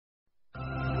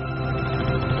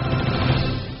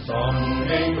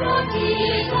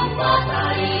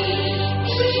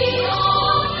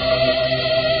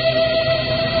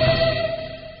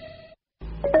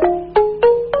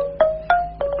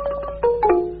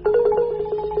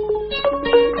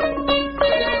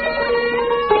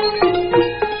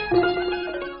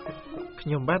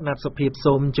បាទណាត់សុភាព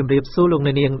សូមជម្រាបសួរលោក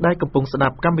អ្នកនាងដែលកំពុងស្ដា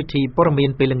ប់កម្មវិធីព័ត៌មា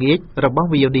នពេលល្ងាចរបស់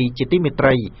VOD ជាទីមេត្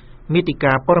រីមេតិ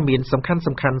ការព័ត៌មានសំខាន់ៗស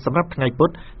ម្រាប់ថ្ងៃពុធ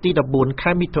ទី14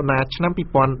ខែមិថុនាឆ្នាំ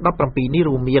2017នេះ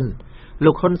រួមមាន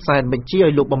លោកហ៊ុនសែនបញ្ជាឲ្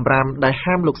យលោកបំរាមដែល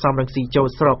ហាមលោកសំរងស៊ីចូល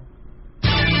ស្រុក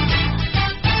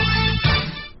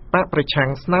បកប្រឆាំង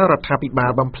ស្នើរដ្ឋាភិបា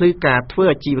លបំភ្លឺការធ្វើ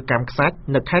អាជីវកម្មខ្សាច់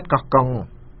នៅខេត្តកោះកុង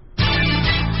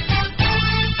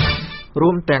រួ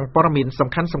មទាំងព័ត៌មានសំ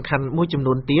ខាន់ៗមួយចំ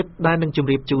នួនទៀតដែលនឹងជម្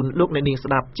រាបជូនលោកអ្នកនាងស្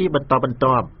ដាប់ជាបន្តបន្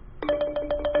ទាប់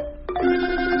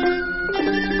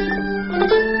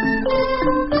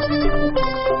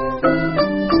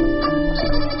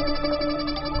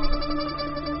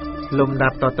លំដា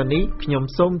ប់តទៅនេះខ្ញុំ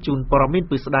សូមជូនព័ត៌មាន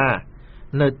ពិស្ដា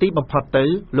នៅទីបំផុតទៅ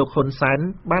លោកហ៊ុនសែន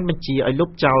បានបញ្ជាឲ្យលុប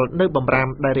ចោលនៅបំរាម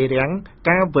ដែលរារាំង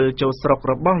ការវិលចូលស្រុក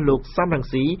របស់លោកសំរង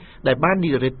ស៊ីដែលបាន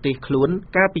និរិទ្ធទេសខ្លួន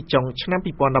កាលពីចុងឆ្នាំ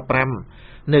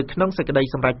2015នៅក្នុងសេចក្តី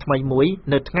សម្រេចថ្មីមួយ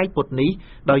នៅថ្ងៃពុធនេះ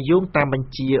ដោយយោងតាមបញ្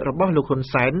ជារបស់លោកហ៊ុន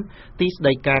សែនទីស្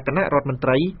តីការគណៈរដ្ឋមន្ត្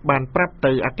រីបានប្រាប់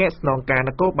ទៅអគ្គស្នងការ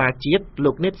នគរបាលជាតិ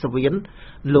លោកនេតសាវឿន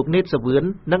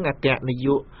និងអគ្គនាយ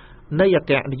កនៃអគ្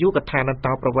គនាយកដ្ឋានអន្ត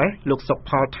រប្រវេសន៍លោកសុក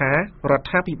ផលថារដ្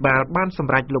ឋាភិបាលបានស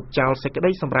ម្រេចលុបចោលសេចក្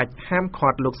តីសម្រេចហាមឃា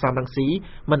ត់លោកសំរងស៊ី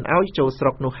មិនឲ្យចូលស្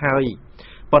រុកនោះហើយ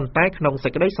ប៉ុន្តែក្នុងសេ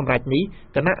ចក្តីសម្រេចនេះ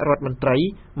គណៈរដ្ឋមន្ត្រី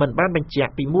មិនបានបញ្ជា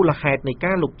ក់ពីមូលហេតុនៃ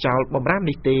ការលុបចោលបំរាម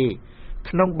នេះទេ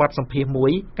ក្នុងបទសម្ភាសន៍មួ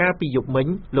យកាលពីយប់មិញ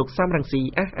លោកសំរងស៊ី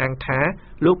អះអាងថា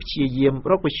លោកព្យាយាម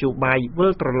រកវិទ្យុបាយវិ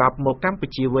លត្រឡប់មកកម្ពុ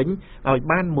ជាវិញឲ្យ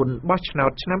បានមុនបោះឆ្នោ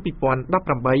តឆ្នាំ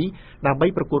2018ដើម្បី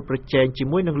ប្រកួតប្រជែងជា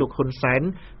មួយនឹងលោកហ៊ុនសែន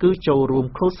គឺចូលរួម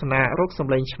ឃោសនារកស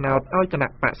ម្លេងឆ្នោតឲ្យគណៈ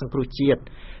បកសង្គ្រោះជាតិ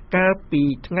កាលពី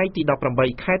ថ្ងៃទី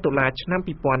18ខែតុលាឆ្នាំ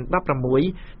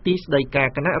2016ទីស្តីការ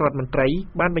គណៈរដ្ឋមន្ត្រី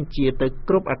បានបញ្ជាទៅ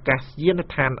គ្រប់អាកាសយាន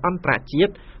ដ្ឋានអន្តរជា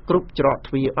តិគ្រប់ច្រក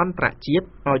ទ្វារអន្តរជាតិ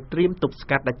ឲ្យត្រៀមទប់ស្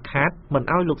កាត់ដាច់ខាតមិន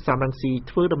ឲ្យលោកសំរងស៊ី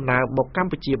ធ្វើដំណើរមកក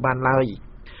ម្ពុជាបានឡើយ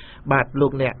បាទលោ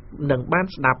កអ្នកនឹងបាន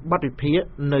ស្ដាប់បទវិភាគ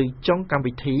នៅចុងកម្ម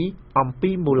វិធីអំ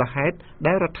ពីមូលហេតុ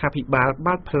ដែលរដ្ឋាភិបាល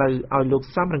បើកផ្លូវឲ្យលោក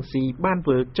សំរងស៊ីបាន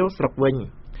វិលចូលស្រុកវិញ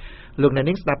លោកអ្នក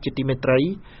នាងស្ដាប់ជាទីមេត្រី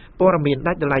ព័ត៌មាន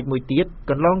ដាច់ដライមួយទៀត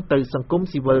កន្លងទៅសង្គម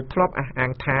ស៊ីវិលធ្លាប់អះអា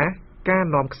ងថាការ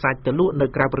នាំខ្សាច់ទៅលក់នៅ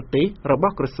ក្រៅប្រទេសរប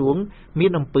ស់ក្រសួងមា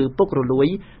នអំពើពុករលួយ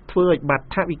ធ្វើឲ្យបាត់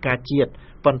ថវិកាជាតិ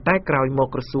ប៉ុន្តែក្រោយមក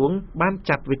ក្រសួងបាន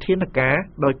ចាត់វិធានការ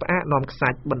ដោយផ្អាកនាំខ្សា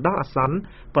ច់បណ្ដោះអាសន្ន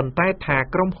ប៉ុន្តែថា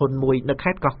ក្រុមហ៊ុនមួយនៅ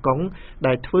ខេត្តកោះកុង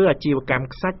ដែលធ្វើអាជីវកម្ម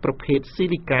ខ្សាច់ប្រភេទស៊ី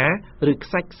លីកាឬខ្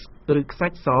សាច់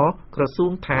សក្រសួ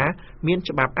ងថាមាន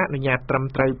ច្បាប់អនុញ្ញាតត្រឹម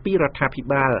ត្រូវពីរដ្ឋាភិ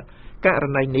បាលករ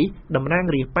ណីនេះតំណាង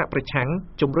រាស្ត្របកប្រឆាំង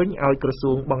ជំរុញឲ្យក្រ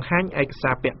សួងបង្ហាញឯក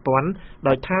សារពាក់ព័ន្ធ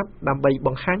ដោយថាដើម្បីប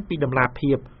ង្ហាញពីតម្លា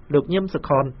ភាពលោកញឹមសុខ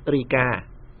នរីកា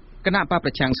គណៈបកប្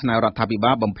រឆាំងស្នើរដ្ឋាភិ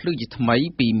បាលបំភ្លឺជាថ្មី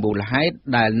ពីមូលហេតុ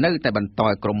ដែលនៅតែបន្ត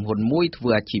ឲ្យក្រុមហ៊ុនមួយធ្វើ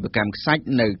អាជីវកម្មខ្សាច់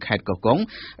នៅខេត្តកោះកុង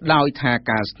ដោយថា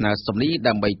ការស្នើសុំនេះ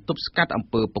ដើម្បីទប់ស្កាត់អំ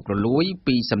ពើពុករលួយ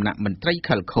ពីសំណាក់មន្ត្រី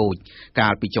ខិលខូចកា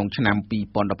លពីចុងឆ្នាំ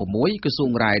2016ក្រសួ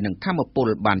ងរាយនឹងធម្មពល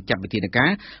បានចាត់វិធានកា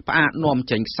រផ្អាកនាំ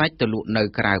ចេញខ្សាច់ទៅលក់នៅ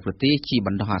ក្រៅប្រទេសជាប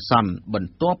ណ្ដោះអាសន្នបន្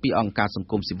ទាប់ពីអង្គការសង្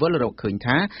គមស៊ីវិលរកឃើញ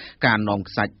ថាការនាំ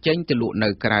ខ្សាច់ចេញទៅលក់នៅ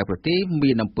ក្រៅប្រទេស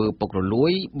មានអំពើពុករលួ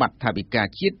យបាត់ថវិកា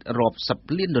ជាតិរាប់សិប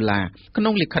លានដុល្លារក្នុ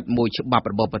ងលិខិតមួយច្បាប់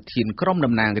របស់ប្រធានក្រុម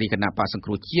តំណាងរាជគណៈបក្សសង្គ្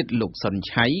រោះជាតិលោកសុន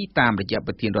ឆៃតាមរយៈ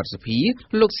ប្រធានរដ្ឋសភា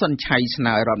លោកសុនឆៃស្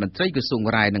នើរដ្ឋមន្ត្រីក្រសួង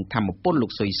រាយនឹងធម្មពលលោ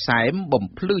កសុយសែមបំ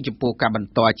ភ្លឺចំពោះការបន្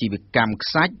តអាជីវកម្ម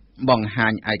ខ្សាច់បង្ហា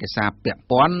ញឯកសារពាក់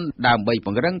ព័ន្ធដើម្បីព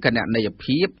ង្រឹងគណនេយ្យ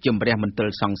ភាពជំរះមន្ទិល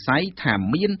សង្ស័យថា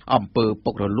មានអំពើ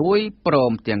ពុករលួយព្រ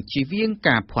មទាំងជៀសវាង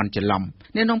ការភ័ន្តច្រឡំ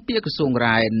អ្នកនាំពាក្យក្រសួង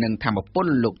រាយនិងធម្មពល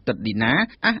លោកទឹកឌីណា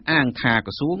អះអាងថា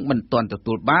ក្រសួងមិនទាន់ទ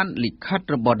ទួលបានលិខិត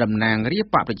របស់តំណាងរាស្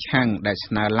ត្របកប្រឆាំងដែល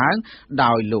ស្នើឡើង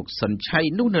ដោយលោកសុនឆៃ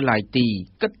នោះនៅឡើយទី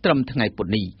គិតត្រឹមថ្ងៃពុធ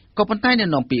នេះក៏ប៉ុន្តែអ្នក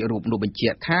នាំពាក្យរូបនោះបញ្ជា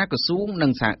ក់ថាក្រសួងនឹ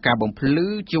ងសហការបំភ្លឺ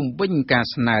ជុំវិញការ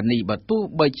ស្នើនេះបើទោះ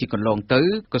បីជាកន្លងទៅ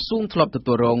ក្រសួងធ្លាប់ទ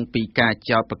ទួលរងពីការ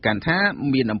ចោទប្រកាន់ថា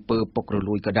មានអំពើពុករ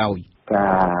លួយក៏ដោយ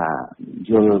ការ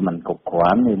យល់មិនគ្រប់គ្រា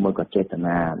ន់ឬមួយក៏ចេត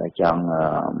នាដែលចង់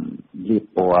លៀប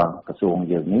ពណ៌ក្រសួង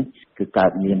យើងនេះគឺកើ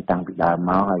តមានតាំងពីដើម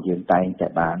មកហើយយើងតែងតែ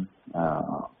បាន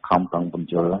ខំប្រឹងពន្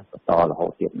យល់បន្តរហូ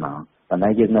តទៀតមកប៉ុន្តែ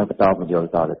យើងនៅបន្តពន្យល់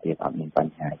តទៅទៀតអត់មានប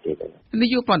ញ្ហាទេនា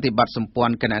យកប្រតិបត្តិសម្ព័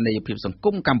ន្ធគណនេយ្យភាពសង្គ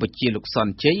មកម្ពុជាលោកសុន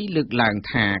ជ័យលើកឡើង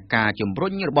ថាការជំរុ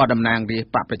ញរបស់តំណាងរាស្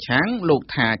ត្របកប្រឆាំងលោក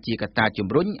ថាជាកត្តាជំ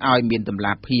រុញឲ្យមានតម្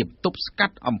លាភាពទប់ស្កា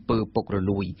ត់អំពើពុករ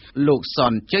លួយលោកសុ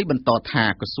នជ័យបន្តថា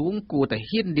ក្រសួងគួរតែ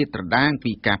ហ៊ានលាតត្រដាង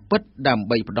ពីការពិតដើម្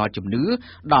បីផ្ដល់ជំនឿ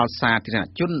ដល់សាធារណ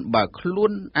ជនបើខ្លួ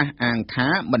នអះអាងថា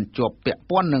មិនជាប់ពាក់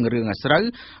ព័ន្ធនឹងរឿងអាស្រូវ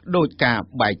ដោយការ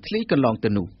បែកធ្លាយកន្លងទៅ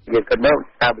នោះយើងក៏ដឹង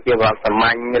ថាជាវត្តសាម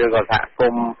ញ្ញឬក៏ថា គ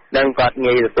មន៍នឹងគាត់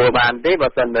ងាយទទួលបានទេបើ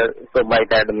សិនសូម្បី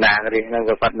តែតំណាងរាស្ត្រនឹង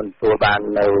ក៏គាត់មិនទទួលបាន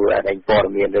នៅឯព័ត៌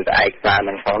មានឬក៏ឯកសារ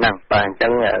នឹងផងហ្នឹងបាទអញ្ចឹ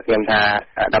ងខ្ញុំថា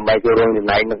ដើម្បីចូលរួមចំ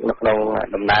ណែកនៅក្នុង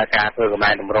ដំណើរការធ្វើកំ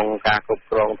ណែតម្រង់ការគ្រប់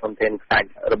គ្រងធនធានខ្សាច់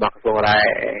របស់ក្រសួងរ៉ែ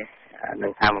នឹ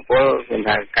ងធម្មពលខ្ញុំ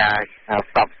ថាការ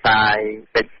ផ្សព្វផ្សាយ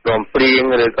កិច្ចព្រមព្រៀង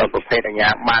ឬក៏ប្រភេទអាជ្ញា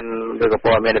ប័ណ្ណឬក៏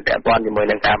ព័ត៌មានពាក់ព័ន្ធជាមួយ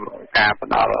នឹងការផ្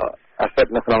ដល់សិទ្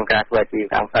ធិនៅក្នុងការធ្វើអាជីវ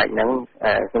កម្មខ្សាច់ហ្នឹង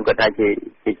ខ្ញុំគិតថាជា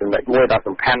ចំណុចមួយដ៏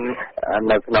សំខាន់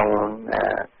នៅក្នុង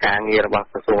ការងាររបស់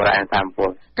ក្រសួងរាយធម្មពល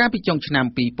កាលពីចុងឆ្នាំ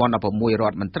2016រ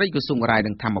ដ្ឋមន្ត្រីក្រសួងរាយ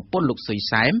នឹងធម្មពលលោកសុយ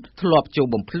សែមធ្លាប់ចូល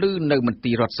បំភ្លឺនៅមន្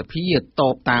ទីររដ្ឋសភាត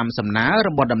បតាមសំណើរ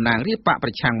បស់តំណាងរាស្ត្របកប្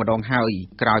រឆាំងម្ដងហើយ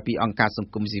ក្រោយពីអង្គការស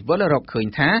ង្គមស៊ីវិលរកឃើញ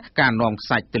ថាការនាំខ្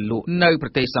សាច់ទៅលក់នៅប្រ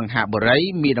ទេសសង្ហបុរី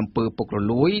មានអំពើពុករ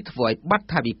លួយធ្វើឲ្យបាត់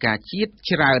ថវិកាជាតិ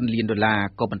ច្រើនលានដុល្លារ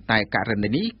ក៏ប៉ុន្តែករណី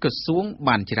នេះក្រសួង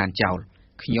បានច្រានចោល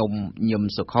ខ្ញុំញឹម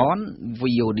សុខន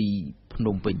VOD ភ្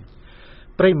នំពេញ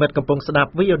ប្រិមិត្តកំពុងស្ដា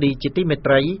ប់ VOD ជាទីមេ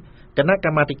ត្រីគណៈក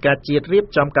ម្មាធិការជាតិរៀប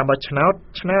ចំការបោះឆ្នោត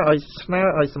ស្នើ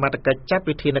ឲ្យសមត្ថកិច្ចចាត់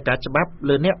វិធានការច្បាប់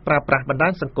លើអ្នកប្រើប្រាស់បណ្ដា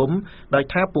ញសង្គមដោយ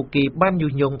ថាពួកគេបានយុ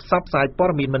យញងផ្សព្វផ្សាយព័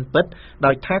ត៌មានមិនពិត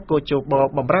ដោយថាកោជប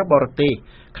បម្រើបរទេស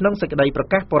ក្នុងសេចក្តីប្រ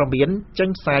កាសព័ត៌មានចេញ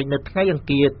ផ្សាយនៅថ្ងៃអង្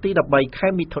គារទី13ខែ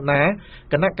មិថុនា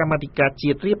គណៈកម្មាធិការជា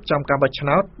តិរៀបចំការបោះឆ្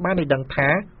នោតបានឲ្យដឹងថា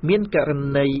មានករ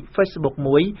ណី Facebook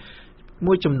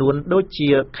មួយចំនួនដូចជា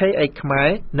KA ខ្មែរ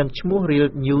និងឈ្មោះ Real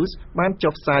News បាន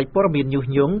ចុះផ្សាយព័ត៌មានញុះ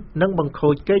ញង់និងបង្ខូ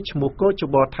ចកេរ្តិ៍ឈ្មោះកោជ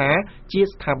បថាជា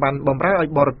ស្ថាប័នបម្រើឲ្យ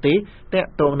បរទេសទាក់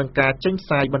ទងនឹងការចេញផ្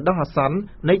សាយបណ្ដោះអាសន្ន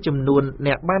នៃចំនួន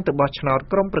អ្នកបានទៅបោះឆ្នោត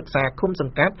ក្រុមប្រឹក្សាឃុំស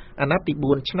ង្កាត់អាណត្តិទី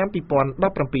4ឆ្នាំ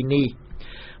2017នេះ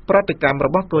ប្រតិកម្មរ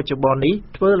បស់កោជបនេះ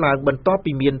ធ្វើឡើងបន្ទាប់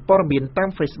ពីមានព័ត៌មានតាម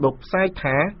Facebook ផ្សាយ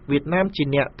ថាវៀតណាមជា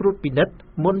អ្នកត្រួតពិនិត្យ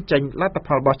មុនចេញលទ្ធផ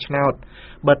លបោះឆ្នោត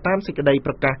បើតាមសេចក្តី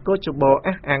ប្រកាសកោជប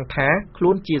អះអាងថាខ្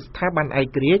លួនជាស្ថាប័នឯ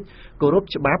ករាជ្យគោរព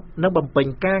ច្បាប់និងបំពេញ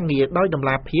ការងារដោយតម្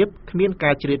លាភាពគ្មាន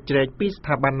ការជ្រៀតជ្រែកពីស្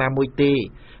ថាប័នណាមួយទេ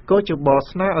កោជប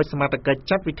ស្នើឲ្យសមត្ថកិច្ច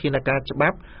ចាត់វិធានការច្បា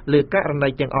ប់លើករណី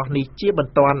ទាំងអស់នេះជាប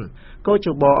ន្ទាន់កោជ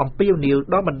បអំពាវនាវ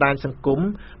ដល់បណ្ដាញសង្គម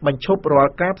បញ្ឈប់រា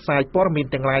ល់ការផ្សាយព័ត៌មាន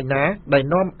ទាំងឡាយណាដែល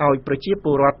នាំឲ្យប្រជាព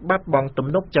លរដ្ឋបាត់បង់ទំ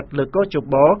នុកចិត្តលើកោជ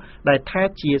បដែលថា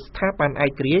ជាស្ថាប័នឯ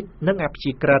ករាជ្យនិងអព្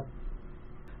យាក្រឹត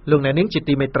លោកអ្នកនាងជា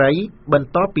ទីមេត្រីបន្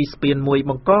ទាប់ពីស្ពានមួយ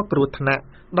បង្កគ្រោះថ្នាក់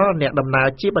ដល់អ្នកដំណើរ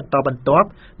ជាបន្តបន្ទាប់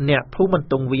អ្នកភូមិបន្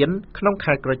ទង់វៀនក្នុង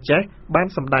ខេត្តក្រចេះបាន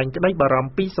សម្ដែងក្តីបារម្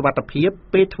ភពីសុវត្ថិភាព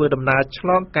ពេលធ្វើដំណើរឆ្ល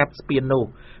ងកាត់ស្ពាននោះ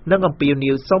និងអំពាវ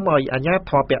នាវសូមឲ្យអាជ្ញា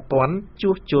ធរពាក់ព័ន្ធជួ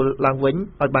សជុលឡើងវិញ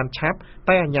ឲ្យបានឆាប់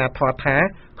តែអាជ្ញាធរថា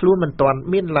ខ្លួនមិនទាន់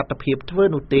មានលទ្ធភាពធ្វើ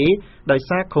នោះទេដោយ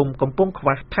សារឃុំកំពុងខ្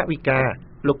វះថវិកា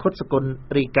លោកខុតសកុល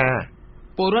រីកា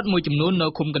ពលរដ្ឋមួយចំនួននៅ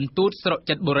ឃុំកន្ទូតស្រុក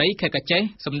ចិត្តបុរីខេត្តកាចេះ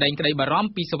សម្ដែងក្តីបារម្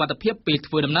ភពីសុវត្ថិភាពពេល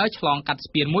ធ្វើដំណើរឆ្លងកាត់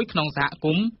ស្ពានមួយក្នុងសហគ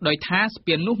មន៍ដោយថាស្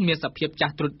ពាននោះមានសភាពចា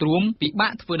ស់ទ្រុឌទ្រោមពិបា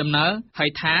កធ្វើដំណើរហើ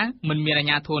យថាមិនមានអាជ្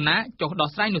ញាធរណាចុះដោះ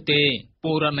ស្រាយនោះទេព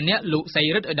លរដ្ឋម្នាក់លោកសី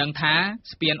រិទ្ធឲ្យដឹងថា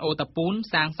ស្ពានអូតាពូន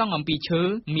សាងសង់អំពីឈើ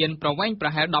មានប្រវែងប្រ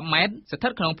ហែល10ម៉ែត្រស្ថិ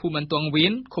តក្នុងភូមិបន្ទាង់វៀ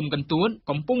នឃុំកន្ទួត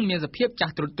កំពុងមានសភាពចា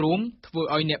ស់ទ្រុឌទ្រោមធ្វើ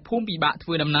ឲ្យអ្នកភូមិពិបាកធ្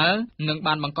វើដំណើរនិង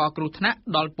បានបង្កគ្រោះថ្នាក់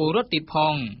ដល់ពលរដ្ឋទៀតផ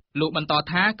ងលោកបន្ត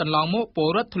ថាកន្លងមកពល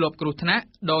រដ្ឋធ្លាប់គ្រោះថ្នាក់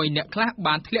ដោយអ្នកខ្លះ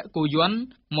បានធ្លាក់គោយន្ត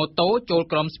ម៉ូតូចូល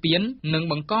ក្រោមស្ពាននិង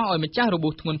បង្កឲ្យម្ចាស់របួ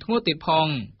សធ្ងន់ធ្ងរទៀតផង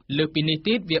លើសពីនេះ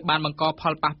ទៀតវាបានបង្កផ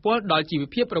លប៉ះពាល់ដល់ជីវ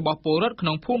ភាពរបស់ពលរដ្ឋក្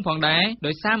នុងភូមិផងដែរ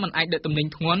ដោយសារមិនអាចដឹកទំនិញ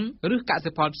ធ្ងន់ឬក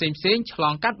សិផលផ្សេងៗឆ្ល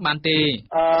ងកាត់បានទេ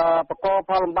បង្ក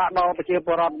ផលលំបាកដល់ប្រជាព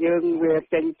លរដ្ឋយើងវា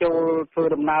ចេញចូលធ្វើ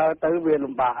ដំណើរទៅវា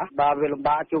លំបាកដល់វាលំ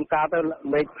បាកជួនកាលទៅ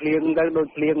មេឃភ្លៀងទៅដូច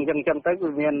ភ្លៀងអញ្ចឹងទៅវា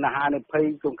មានអាហារនិភ័យ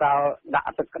ជួនកាលដា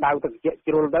ក់ទឹកក្តៅទឹក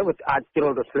ជ្រុលទៅវាអាចជ្រុ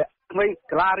លទៅធ្លាក់ក្មេង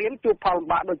កាឡារៀនជួបផលលំ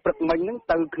បាកដូចព្រឹកមិញហ្នឹង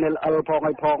ទៅគ្នាលអិលផង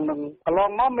ឲ្យផងហ្នឹងកន្ល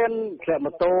ងមកមានធ្លាក់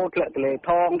ម៉ូតូធ្លាក់ទលេ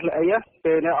ថងធ្លាក់អី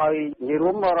ពេលនេះឲ្យនិយាយរួ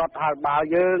មរដ្ឋាភិបាល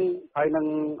យើងហើយនឹង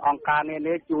អង្គការ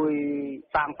នាជួយ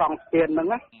សាងសង់ស្ពានហ្នឹង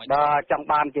ណាបើចង់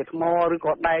បានជាថ្មឬ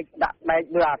ក៏ដែកដាក់ដែក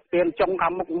លើអាស្ពានចុងខា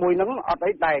ងមុខមួយហ្នឹងអត់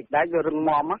អីដែកវារឹង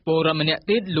មាំពលរដ្ឋម្នាក់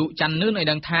ទៀតលោកច័ន្ទនឿនឲ្យ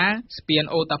ដឹងថាស្ពាន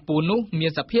អូតាពូននោះមា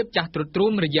នសភាពចាស់ទ្រុឌទ្រោ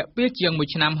មរយៈពេលជាង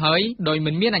1ឆ្នាំហើយដោយ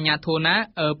មិនមានអាជ្ញាធរណា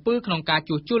ពើក្នុងការ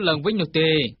ជួសជុលឡើងវិញនោះទេ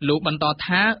លោកបន្ត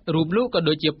ថារូបលោកក៏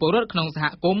ដូចជាពលរដ្ឋក្នុងសហ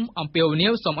គមន៍អំពាវនា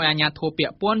វសូមឲ្យអាជ្ញាធរពា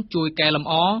ក់ព័ន្ធជួយកែលម្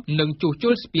អនិងជួសជុ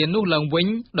លស្ពាននោះឡើងវិញ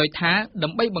ដោយថាដើ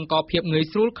ម្បីបង្កភាពងាយ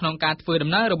ស្រួលក្នុងការធ្វើដំ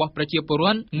ណើររបស់ប្រជាពលរ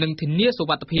ដ្ឋនិងធានាសុ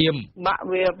វត្ថិភាពបាក់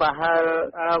វាប្រហែល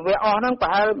វាអស់ហ្នឹងប្រ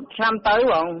ហែលឆ្នាំទៅ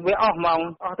បងវាអស់ហ្មង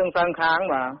អស់ទាំងសងខាង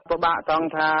បាទពិបាកតង់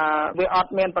ថាវាអត់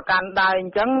មានប្រកាន់ដៃអ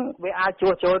ញ្ចឹងវាអាចជួ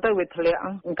សជុលទៅវាធ្លាក់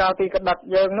កាលពីក្តិត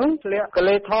យើងនោះធ្លាក់ក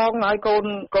លេថងហើយ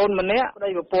កូនម្នាក់ប្តី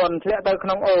ប្រពន្ធធ្លាក់ទៅក្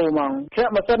នុងអូហ្មងធ្លា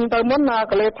ក់ម៉ាស៊ីន ទៅមុន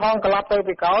កលេថងក្លាប់ទៅ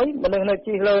ពីក្រោយមនុស្សនៅ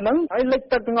ជិះលើហ្នឹងហើយលិច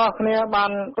ទឹកទាំងអស់គ្នាបា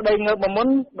នប្តីងើបមកមុន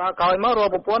ដល់ក្រោយមករក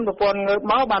ប្រពន្ធងើប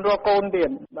មកបានរកកូនទៀត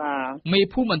បាទមេ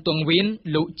ភូមិបន្ទង់វៀន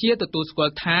លោកជាទទួលស្គា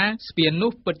ល់ថាស្ពាន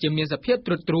នោះពិតជាមានសភាព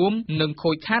ទ្រុឌទ្រោមនិង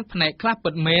ខូចខាតផ្នែកខ្លះ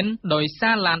ពិតមែនដោយ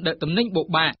សារឡានដឹកទំនិញបោក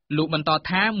បាក់លោកបន្ត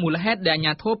ថាមូលហេតុដែលអាជ្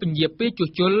ញាធរពន្យាពេលជួស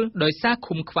ជុលដោយសារ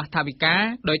ឃុំខ្វះថវិកា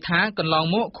ដោយថាកន្លង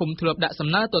មកឃុំធ្លាប់ដាក់សំ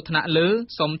ណើទៅថ្នាក់លើ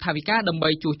សុំថវិកាដើម្បី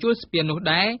ជួសជុលស្ពាននោះ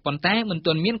ដែរប៉ុន្តែមិន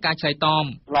ទាន់មានការឆ្លើយតប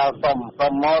បាទ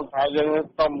សុំមកថាយើង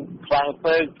សុំខ្លាំង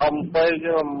ពេកធំពេក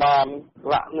យើងបាន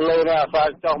លាក់លើអាសា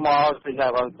ចុះមកពីតែ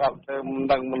បានស្បទៅមិន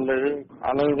ដឹងមិនលឺ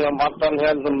អានេះខ្ញុំអត់ទាន់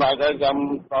ហ៊ានសម្រេចឲ្យចាំ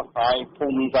បកស្រាយភូ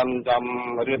មិសិនចាំ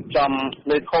រៀបចំ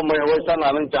លេខឃុំឲ្យរួចសិន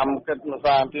អានឹងចាំគិតមួយ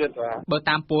សារទៀតបើ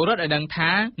តាមពលរដ្ឋឲ្យដឹង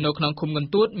ថានៅក្នុងឃុំកន្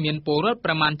ទួតមានពលរដ្ឋ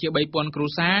ប្រមាណជា 3000 គ្រួ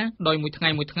សារដោយមួយថ្ងៃ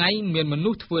មានមនុ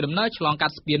ស្សធ្វើដំណើរឆ្លងកា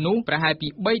ត់ស្ពាននោះប្រហែលពី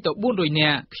3ទៅ400នា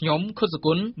ក់ខ្ញុំខុស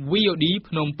គុណ VOD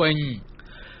ភ្នំពេញ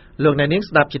លោកអ្នកនាង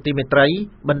ស្ដាប់ជាទីមេត្រី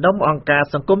បណ្ដុំអង្គការ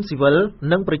សង្គមស៊ីវិល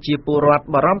និងប្រជាពលរដ្ឋ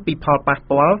បារម្ភពីផលប៉ះ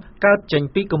ពាល់កើតចេញ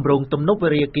ពីគម្រោងទំនប់វា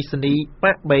រីអគ្គិសនី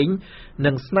ប៉ាក់បេង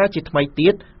និងស្នើជាថ្មីទៀ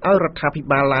តឲ្យរដ្ឋាភិ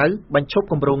បាលឡាវបញ្ឈប់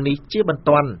គម្រោងនេះជាបន្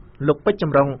ទាន់លោកពេជ្រច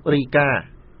ម្រុងរីកា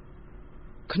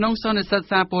ក្នុងសន្និសីទ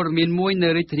សារព័ត៌មានមួយនៅ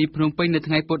រាជធានីភ្នំពេញនៅ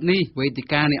ថ្ងៃពុធនេះវេទិ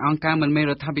កានៃអង្គការមិនមែន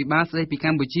រដ្ឋាភិបាលស្តីពីក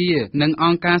ម្ពុជានិងអ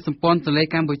ង្គការសម្ព័ន្ធទន្លេ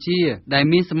កម្ពុជាដែល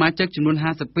មានសមាជិកចំនួន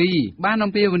52បាន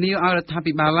អំពាវនាវឲ្យរដ្ឋា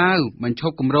ភិបាលឡាវបញ្ឈ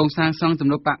ប់គម្រោងសាងសង់ទំ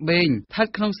នប់ប៉ាក់បេងស្ថិត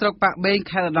ក្នុងស្រុកប៉ាក់បេង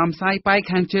ខេត្តឧត្តមសាយប៉ែក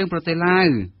ខាងជើងប្រទេសឡាវ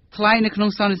ថ្លែងនៅក្នុង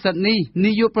សន្និសីទនេះ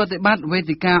នាយកប្រតិបត្តិវេ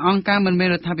ទិកាអង្គការមិនមែន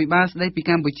រដ្ឋាភិបាលស្តីពី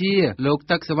កម្ពុជាលោក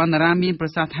ទឹកសវណ្ណារាមានប្រ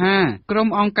សាសន៍ថាក្រុម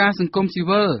អង្គការសង្គមស៊ី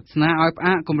វិលស្នើឲ្យផ្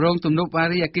អាកគម្រោងទំនប់វា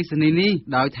រីអគ្គិសនីនេះ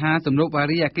ដោយថាទំនប់វា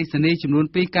រីអគ្គិសនីចំនួន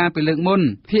2កាលពីលើកមុន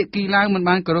ភាគីឡើងមិន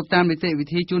បានគោរពតាមនីតិវិ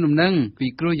ធីជូនដំណឹងពី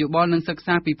គ្រោះយោបល់និងសិក្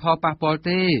សាពីផលប៉ះពាល់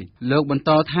ទេលោកបន្ត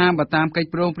ថាបើតាមកិច្ច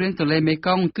ព្រមព្រៀងទន្លេមេគ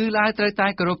ង្គគឺឡាវត្រូវតែ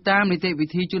គោរពតាមនីតិវិ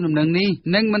ធីជូនដំណឹងនេះ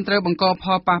និងមិនត្រូវបង្កផ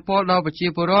លប៉ះពាល់ដល់ប្រជា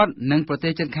ពលរដ្ឋនិងប្រទេ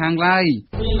សជិតខាងឡើយ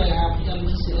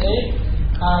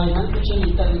ហើយនឹងគឺជានី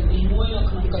តិវិធីមួយនៅ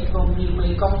ក្នុងកិច្ចព្រមព្រៀងមេ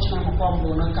គង្គឆ្នាំ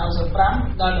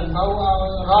1995ដែលតម្រូវឲ្យ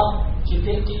រដ្ឋជា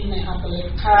ភាគីនៃអន្តរជា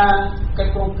តិខាកិច្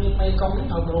ចព្រមព្រៀងមេគង្គនេះ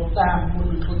ត្រូវគោរពតាមមុន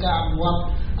នឹងធ្វើការអនុវត្ត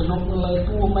ទំនប់នៅលើ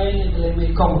តួមេនៃទន្លេមេ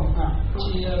គង្គ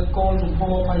ជាគោលជំហ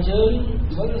ររបស់យើង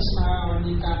វិលស្នើឲ្យ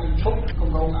មានការបញ្ឈប់គ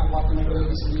ម្រោងអភិវឌ្ឍនៅលើ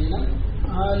វិស័យនេះ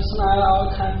ហើយស្នើឲ្យ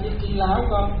ខាងភាគីឡាវ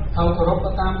ក៏ត្រូវគោរព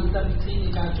តាមនីតិវិធីនៃ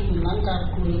ការជំនុំការ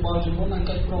គូលបោជាមួយនឹង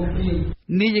កិច្ចព្រមព្រៀង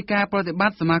នាយិកាប្រតិប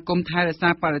ត្តិសមាគមថែរក្សា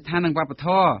បរិស្ថាននិងវប្បធ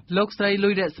ម៌លោកស្រីលុ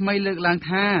យរស្មីលើកឡើង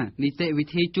ថានីតិវិ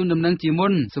ធីជូនដំណឹងជាមុ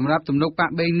នសម្រាប់ទំនប់ប៉ា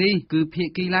ក់បេងនេះគឺភា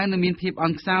គីឡាវនៅមានភាពអ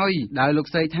ន់ខ្សោយដោយលោក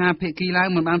ស្រីថាភាគីឡាវ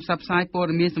មិនបានផ្សព្វផ្សាយព័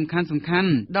ត៌មានសំខាន់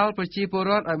ៗដល់ប្រជាពល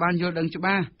រដ្ឋឲ្យបានយល់ដឹងច្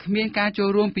បាស់គ្មានការចូល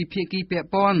រួមពីភាគីពាក់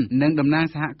ព័ន្ធនិងតំណាង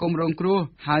សហគមន៍រងគ្រោះ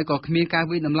ហើយក៏គ្មានការ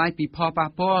វិនិច្ឆ័យតម្លៃពីផលប៉ះ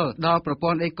ពាល់ដល់ប្រព័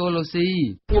ន្ធអេកូឡូស៊ី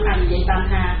ខ្ញុំអាចនិយាយតាម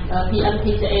ថា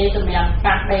PNPCA សម្រាប់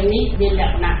ប៉ាក់បេងនេះមានល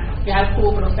ក្ខណៈគេហៅ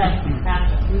full process ថា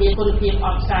មានគុណភាពអ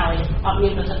ត់ខ្សោយអត់មា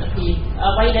នប្រសិទ្ធភាព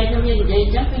អ្វីដែលខ្ញុំនិយាយអ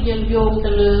ញ្ចឹងគឺយើងយោង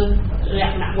ទៅលើល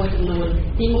ក្ខណៈមួយចំនួន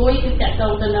ទី1គឺតកត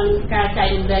ងទៅនឹងការចែក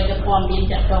រំលែកព័ត៌មាន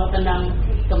តកតងទៅនឹង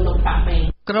ទំនប់ប៉ាក់បេង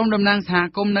ក្រុមតំណាងសហ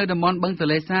គមន៍នៅតំបន់បឹងទ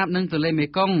ន្លេសាបនិងទន្លេមេ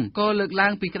គង្គក៏លើកឡើ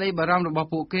ងពីក្តីបារម្ភរបស់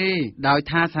ពួកគេដោយ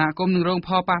ថាសហគមន៍នឹងរងផ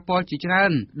លប៉ះពាល់ជាច្រើ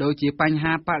នដូចជាបញ្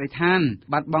ហាបរិស្ថាន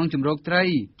បាត់បង់ជម្រកត្រី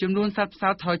ចំនួនសត្វផ្សោ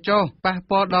តថយចុះប៉ះ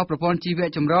ពាល់ដល់ប្រព័ន្ធជីវៈ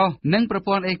ចម្រុះនិងប្រ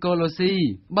ព័ន្ធអេកូឡូស៊ី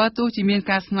បើទោះជាមាន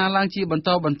ការស្នើឡើងជាបន្ត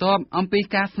បន្ទាប់អំពី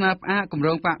ការស្នើផ្អាកគម្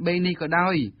រោងប៉ាក់បេងនេះក៏ដោ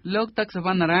យលោកទឹកសវ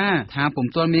ណ្ណារាថាពុំ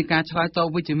ទាន់មានការឆ្លើយតប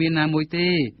វិជ្ជមានណាមួយទេ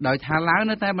ដោយថាឡាវ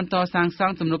នៅតែបន្តសាងស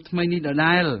ង់ទំនប់ថ្មីនេះដ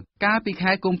ដែលកាលពី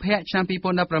ខែកុម្ភៈឆ្នាំ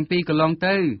2017កន្លង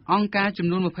ទៅអង្គការចំ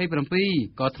នួន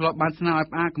27ក៏ធ្លាប់បានស្នើឲ្យ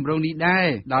ផ្អាកគម្រោងនេះដែរ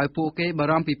ដោយពួកគេបា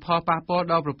រម្ភពីផលប៉ះពាល់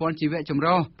ដល់ប្រព័ន្ធជីវៈចម្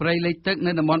រុះព្រៃលិចទឹក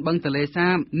នៅតំបន់បឹងទន្លេសា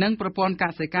បនិងប្រព័ន្ធក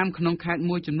សិកម្មក្នុងខេត្ត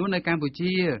មួយចំនួននៅកម្ពុ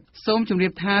ជាសូមជម្រា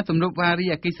បថាទំនប់វារី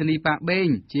អគ្គិសនីប៉ាក់បេង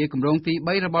ជាគម្រោងទី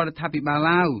3របស់រដ្ឋាភិបាល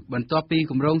ឡាវបន្ទាប់ពី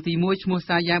គម្រោងទី1ឈ្មោះ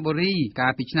សាយ៉ាបូរីកា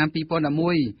លពីឆ្នាំ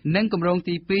2011និងគម្រោង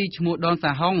ទី2ឈ្មោះដន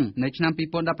សាហុងនៅឆ្នាំ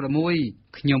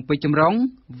2016ខ្ញុំពេជ្រចម្រុង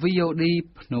VOD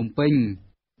ភ្នំពេញ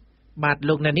បាទ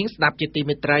លោកអ្នកនាងស្ដាប់ជាទី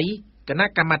មេត្រីគណៈ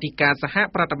កម្មាធិការសហ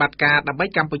ប្រតិបត្តិការដើម្បី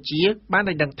កម្ពុជាបាន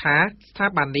ឲ្យដឹងថាស្ថា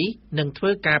ប័ននេះនឹងធ្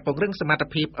វើការពង្រឹងសមត្ថ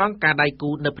ភាពអង្គការដៃគូ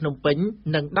នៅភ្នំពេញ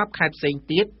និង10ខេត្តផ្សេង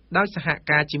ទៀតដោយសហ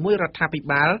ការជាមួយរដ្ឋាភិ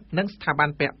បាលនិងស្ថាប័ន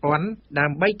ពាក់ព័ន្ធដើ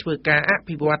ម្បីធ្វើការអ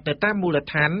ភិវឌ្ឍនៅតាមមូល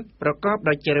ដ្ឋានប្រកប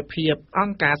ដោយចីរភាពអ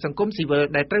ង្គការសង្គមស៊ីវិល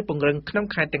ដែលត្រូវពង្រឹងក្នុង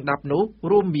ខេត្តទាំង10នោះ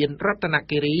រួមមានរតន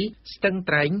គិរីស្ទឹង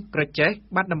ត្រែងក្រចេះ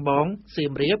បាត់ដំបងសៀ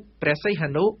មរាបព្រះសីហ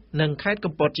នុនិងខេត្ត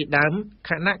កំពតជាដើម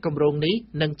គណៈគម្រោងនេះ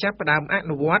នឹងចាប់ផ្ដើមអ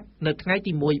នុវត្តនៅថ្ងៃ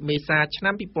ទី1មេសាឆ្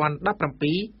នាំ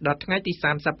2017ដល់ថ្ងៃទី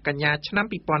30កញ្ញាឆ្នាំ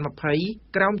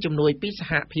2020ក្រោមជំនួយពីស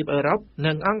ហភាពអឺរ៉ុប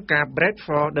និងអង្គការ Bread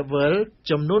for the World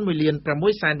ចំនួន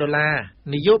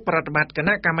 $1,600,000 នាយកប្រតិបត្តិគ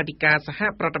ណៈកម្មាធិការសហ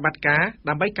ប្រតិបត្តិការ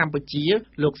ដើម្បីកម្ពុជា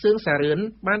លោកសឿងសារឿន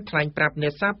បានថ្លែងប្រាប់អ្ន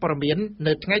កសារព័ត៌មាន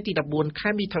នៅថ្ងៃទី14ខែ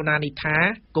មិថុនានេះថា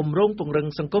គម្រោងពង្រឹង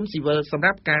សង្គមស៊ីវិលសម្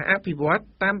រាប់ការអភិវឌ្ឍ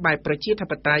តាមបែបប្រជាធិ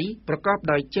បតេយ្យប្រកប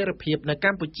ដោយចីរភាពនៅក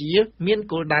ម្ពុជាមាន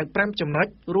គោលដៅ5ចំណុច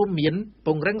រួមមានព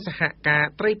ង្រឹងសហការ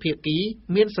ត្រីភាគី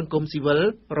មានសង្គមស៊ីវិល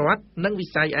រដ្ឋនិងវិ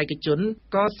ស័យឯកជន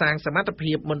កសាងសមត្ថ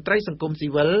ភាពមន្ត្រីសង្គមស៊ី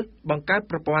វិលបង្កើត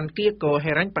ប្រព័ន្ធគៀក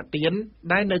ហិរញ្ញប្បទាន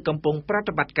ដែលនៅកំពុងប្រ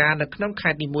តិបត្តិការនៅក្នុងខេ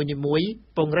ត្តនីមួយៗ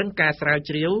ពង្រឹងការស្រាវ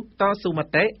ជ្រាវតស៊ូម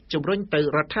តិជំរុញទៅ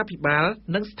រដ្ឋាភិបាល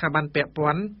និងស្ថាប័នពាក់ព័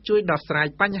ន្ធជួយដោះស្រាយ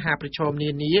បញ្ហាប្រឈមនា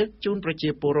នាជូនប្រជា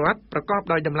ពលរដ្ឋប្រកប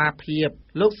ដោយតម្លាភាព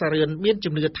លោកសារឿនមាន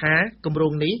ជំនឿថាគម្រោ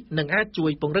ងនេះនឹងអាចជួ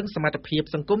យពង្រឹងសមត្ថភាព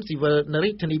សង្គមស៊ីវិលនៅរា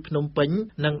ជធានីភ្នំពេញ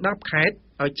និង10ខេត្ត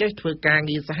ឲ្យចេះធ្វើការ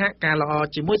ងារសហការល្អ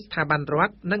ជាមួយស្ថាប័នរដ្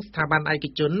ឋនិងស្ថាប័នឯក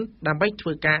ជនដើម្បីធ្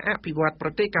វើការអភិវឌ្ឍប្រ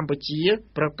ទេសកម្ពុជា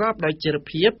ប្រកបដោយចីរ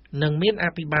ភាពនិងមានអ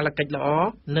ភិបាលកិច្ចល្អ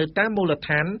នៅតាមមូលដ្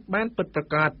ឋានបានពិតប្រា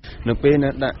កដនៅពេលដែ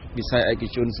លដាក់វិស័យឯក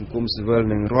ជនសង្គមស៊ីវិល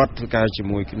និងរដ្ឋធ្វើការជា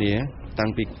មួយគ្នាតាំ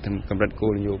ងពីកម្រិតគោ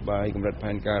លនយោបាយកម្រិត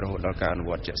ផែនការរហូតដល់ការអនុវ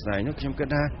ត្តជាក់ស្ដែងនោះខ្ញុំគិត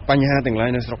ថាបញ្ហាទាំងឡាយ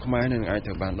នៅស្រុកខ្មែរនឹងអាចត្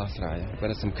រូវបានដោះស្រាយប៉ុ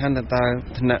ន្តែសំខាន់ថាតើ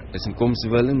ថ្នាក់សង្គមស៊ី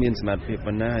វិលនឹងមានសមត្ថភាព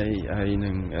ប៉ុណ្ណាហើយនឹ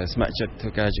ងស្ម័គ្រចិត្តធ្វើ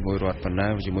ការជាមួយរដ្ឋប៉ុណ្ណា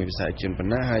ជាមួយវិស័យឯកជនប៉ុ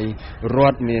ណ្ណាហើយរ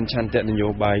ដ្ឋមានឆន្ទៈនយោ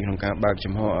បាយក្នុងការបើក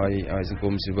ចំហឲ្យសង្គ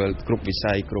មស៊ីវិលគ្រប់វិ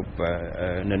ស័យគ្រប់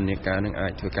និន្នាការនឹងអា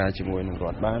ចធ្វើការជាមួយនឹងរ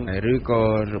ដ្ឋបានឬក៏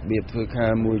របៀបធ្វើកា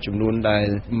រមួយចំនួនដែល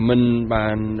មិនបា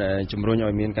នជំរុញ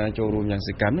ឲ្យមានការចូលរួមយ៉ាងស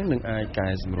កម្មនឹងអាចកែ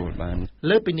សម្រួលបាន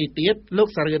លើពីនេះទៀតលោក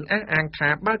សារឿនអះអាងថា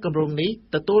បើគម្រោងនេះ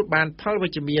ទទួលបានផលវិ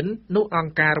ជ្ជមាននោះអ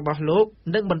ង្គការរបស់លោក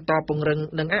នឹងបន្តពង្រឹង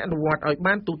និងអនុវត្តឲ្យ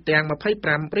បានទូទាំង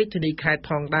25រាជធានីខេត្ត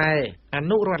ផងដែរអ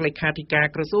នុរដ្ឋលេខាធិការ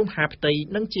ក្រសួងមហាផ្ទៃ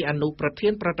និងជាអនុប្រធា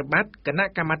នប្រតិបត្តិគណៈ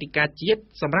កម្មាធិការជាតិ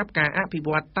សម្រាប់ការអភិវ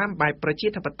ឌ្ឍតាមបែបប្រជា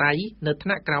ធិបតេយ្យនៅថ្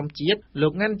នាក់ក្រោមជាតិលោ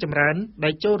កងាន់ចម្រើនដែ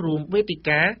លចូលរួមវេទិ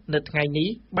កានៅថ្ងៃនេះ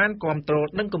បានគាំទ្រ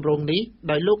នឹងគម្រោងនេះ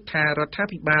ដោយលោកថារដ្ឋា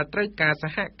ភិបាលត្រូវការស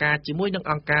ហការជាមួយនឹង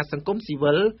អង្គការសង្គមស៊ី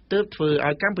វិលទើបធ្វើ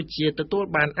ឲ្យកម្ពុជាទទួល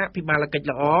បានអភិបាលកិច្ច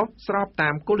ល្អស្របតា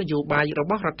មគោលនយោបាយរ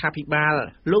បស់រដ្ឋាភិបាល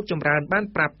លោកចម្រើនបាន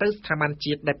ប្រាប់ទៅស្ថាប័ន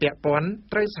ជាតិដែលពាក់ព័ន្ធ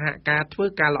ត្រូវសហការធ្វើ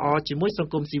ការល្អជាមួយស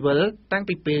ង្គមស៊ីវិលតាំង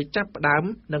ពីពេលចាប់ផ្ដើម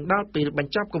និងដល់ពេលប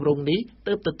ញ្ចប់គម្រោងនេះ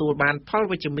ទើបទទួលបានផល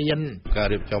វិជ្ជមានការ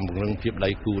រៀបចំពង្រឹងភាពដៃ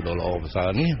គូដ៏ល្អប្រសើរ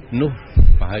នេះនោះ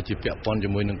ប្រហែលជាពាក់ព័ន្ធជា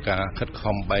មួយនឹងការខិត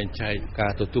ខំបែងចែកកា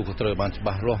រទទួលខុសត្រូវបានច្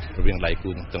បាស់លាស់រវាងដៃគូ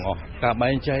ទាំងអស់ការបែ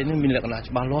ងចែកនេះមានលក្ខណៈ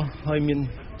ច្បាស់លាស់ហើយមាន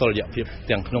តុល្យភាព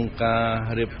ទាំងក្នុងការ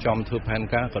រៀបចំធ្វើផែន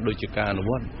ការក៏ដូចជាការអនុ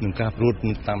វត្តនិងការព្រួត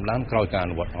តាមដានក្រោយការអ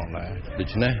នុវត្តផងដែរដូ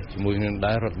ច្នេះជាមួយនឹង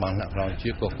ដែររដ្ឋបាលថ្នាក់ក្រោមជា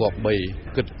តិក៏គប្បី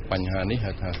គិតបញ្ហានេះ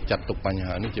ហៅថាចាត់ទុកបញ្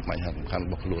ហានេះជាបញ្ហាសំខាន់រ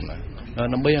បស់ខ្លួនដែរ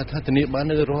ដើម្បីថាធានាបាន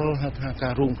នៅរាល់ហៅថាកា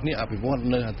ររួមគ្នាអភិវឌ្ឍ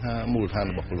នៅហៅថាមូលដ្ឋាន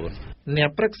របស់ខ្លួនអ្នក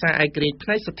ប្រឹក្សាឯករាជ្យផ្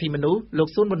នែកសិទ្ធិមនុស្សលោក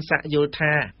ស៊ុនប៊ុនសាក់យល់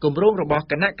ថាគម្រោងរបស់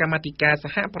គណៈកម្មាធិការស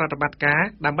ហប្រតិបត្តិការ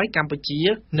ដើម្បីកម្ពុជា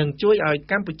នឹងជួយឲ្យ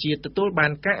កម្ពុជាទទួលបា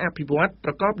នការអភិវឌ្ឍ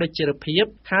ប្រកបដោយចីរភាព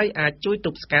ហើយអាចជួយទ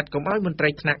ប់ស្កាត់កុំឲ្យមន្ត្រី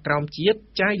ថ្នាក់ក្រោមជាតិ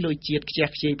ចាយលុយជាតិខ្ជះ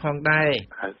ខ្ជាយផងដែរ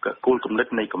ហើយគោលគំនិត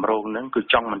នៃគម្រោងហ្នឹងគឺ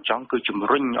ចង់មិនចង់គឺជំ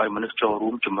រុញឲ្យមនុស្សចូលរួ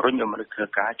មជំរុញឲ្យមនុស្សធ្វើ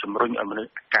ការជំរុញឲ្យមនុស្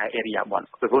សកែអេរីយ៉ាបត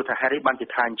ពីព្រោះថាហេតុនេះបានជា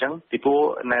ថាអញ្ចឹងពីព្រោះ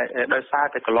ដោយសារ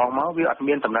តែកន្លងមកវាអត់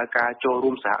មានដំណើរការចូលរួ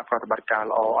មសហប្រតិបត្តិការ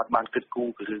ល្អអត់បានគិតគូរ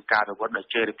ពីរឿងការអនុវត្តដោយ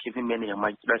ចីរភាពនេះមានយ៉ាងម៉េ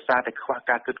ចដោយសារតែខ្វះ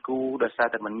ការគិតគូរដោយសារ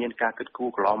តែមិនមានការគិតគូរ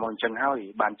កន្លងមកអញ្ចឹងហើយ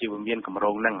បានជាមានគម្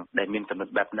រោងហ្នឹងដែលមានកំណ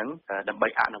ត់បែបហ្នឹងដើម្បី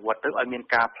អនុវត្តទៅឲ្យមាន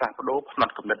ការផ្លាស់ប្ដូរផ្ន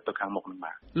ត់គំនិតទៅខាងមុខហ្នឹង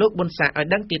បាទលោកប៊ុនសាក់ឲ្យ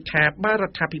ដឹងទៀតថាបើរ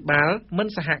ដ្ឋាភិបាលមិន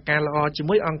សហការល្អជា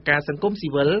មួយអង្គការសង្គមស៊ី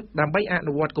វិលដើម្បីអ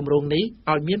នុវត្តគម្រោងនេះ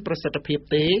ឲ្យមានប្រសិទ្ធភាព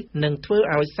ទេនឹងធ្វើ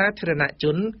ឲ្យសាធារណជ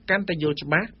នកាន់តែយល់ច្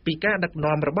បាស់ពីការដឹក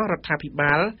នាំរបស់រដ្ឋាភិ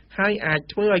បាលហើយអាច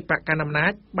ធ្វើឲ្យបកកណ្ដាលអំណា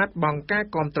ចបាត់បង់ការ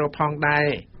គាំទ្រផងដែរ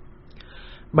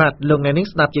បាទលោកអ្នកនាង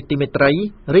ស្ដាប់ជាទីមេត្រី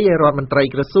រាជរដ្ឋមន្ត្រី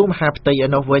ក្រសួងមហាផ្ទៃឯ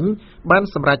នោះវិញបាន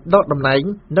សម្រេចដកតំណែង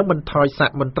និងបន្ថយស័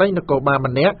ក្តិមន្ត្រីនគរបាល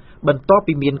ម្នាក់បន្ទាប់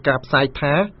ពីមានការផ្សាយ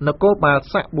ថានគរបាល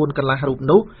ស័ក្តិ4កន្លះរូប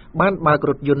នោះបានបើក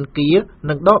រថយន្តគៀ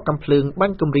និងដកកាំភ្លើងបា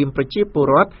ញ់គំរាមប្រជាពល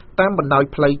រដ្ឋតាមបណ្ដោយ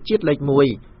ផ្លូវជាតិលេខ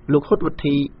1លោកហ៊ុតវុ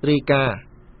ធីរាយការណ៍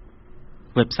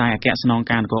Website អគ្គស្នង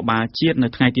ការនគរបាលជាតិនៅ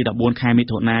ថ្ងៃទី14ខែមិ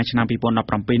ថុនាឆ្នាំ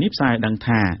2017នេះផ្សាយដឹង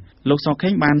ថាលោកសខេ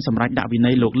ងបានសម្រេចដាក់វិ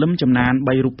ន័យលោកលឹមចំណាន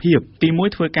3រូបភាពទី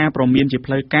1ធ្វើការព្រមានជា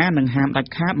ផ្លូវការនិងហាមដា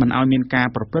ច់ខាតមិនឲ្យមានការ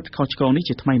ប្រព្រឹត្តខុសឆ្គងនេះ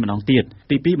ជាថ្មីម្ដងទៀត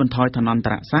ទី2បន្ថយឋានន្ត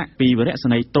រស័ក្តិពីវរៈសេ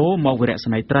នីយ៍តូមកវរៈសេ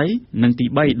នីយ៍ត្រីនិងទី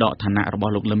3ដកឋានៈរប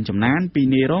ស់លោកលឹមចំណានពី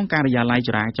នាយរងការិយាល័យច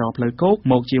រាចរណ៍ផ្លូវគោក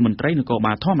មកជាមន្ត្រីនគរ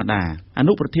បាលធម្មតាអ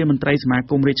នុប្រធានមន្ត្រីសមា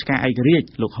គមរាជការឯករាជ្យ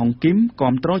លោកហុងគឹម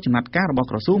គាំទ្រចំណាត់ការរបស់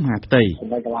ក្រសួងមហាផ្ទៃ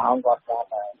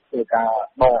คือการ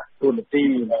บอกตูนตี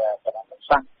เนี่ยการ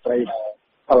สร้างใจ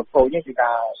เราโปรยนี่คือก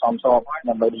ารซ้อมซ้อมน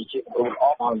ำไปดีชีพรูปออ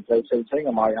กมาใจใช้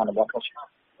กับมายอันดับก็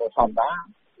ซ้อมได้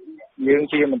ยืน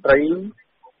ชีมันตรี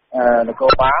นก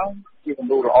บ้าชีพ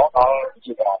รูปออกก็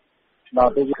ชีพเรา ដ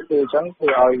ល់ទៅគឺអញ្ចឹងគឺ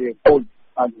ឲ្យវាពូជ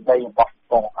ឲ្យដីរបស់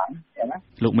បងខាងណា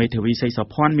លោកមេធាវីសីសុ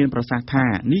ភ័ណ្ឌមានប្រសាសន៍ថា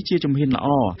នេះជាជំហានល្អ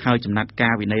ហើយចំណាត់កា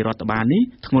រវិន័យរដ្ឋបាលនេះ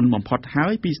ធ្ងន់បំផុតហើ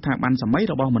យពីស្ថាប័នសម័យ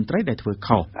របស់មន្ត្រីដែលធ្វើ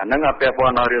ខុសអាហ្នឹងអត់ពាក់ព័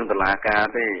ន្ធដល់រឿងតុលាការ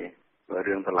ទេ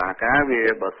រឿងតុលាការវា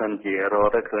បើសិនជារក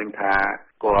ទៅឃើញថា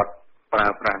គាត់ប្រើ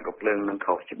ប្រាស់កំភ្លើងនឹង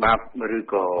ខុសច្បាប់ឬ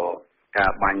ក៏កា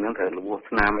របាញ់ហ្នឹងត្រូវលួស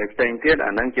ស្នាមអីផ្សេងទៀត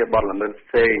អាហ្នឹងជាបទល្មើសផ្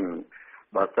សេង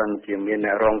បើសិនជាមាន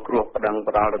អ្នករងគ្រោះប្តឹង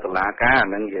ផ្ដាល់ទៅតុលាការអា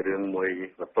ហ្នឹងជារឿងមួយ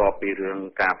បន្ទាប់ពីរឿង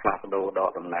ការផ្លាស់ប្ដូរដក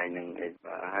តំណែងនឹងឯង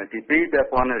ហើយទី2ពាក់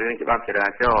ព័ន្ធនឹងរឿងច្បាប់ចរា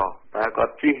ចរណ៍តើគា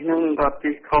ត់ជិះនឹងគាត់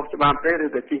ជិះខុសច្បាប់ទេឬ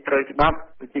ក៏ជិះត្រូវច្បាប់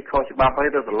ឬជិះខុសច្បាប់ហើយ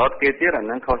ទៅសន្លត់គេទៀតអាហ្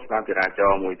នឹងខុសច្បាប់ចរាច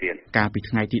រណ៍មួយទៀតកាលពី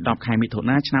ថ្ងៃទី10ខែមិថុ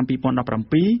នាឆ្នាំ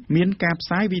2017មានការផ្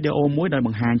សាយវីដេអូមួយដោយប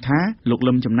ង្ហាញថាលោក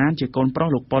លឹមចំណានជាកូនប្រុស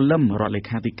លោកប៉ុលលឹមរដ្ឋលេ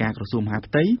ខាធិការក្រសួងមហា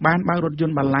ផ្ទៃបានបើករថយ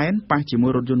ន្តបាឡែនប៉ះជាមួ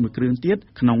យរថយន្តមួយគ្រឿងទៀត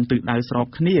ក្នុងទិសដៅស្រប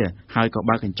គ្នាហើយក៏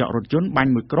បើកកញ្ចក់រថយន្តបា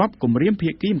ញ់មួយគ្រាប់គំរាមភា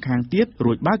គីម្ខាងទៀត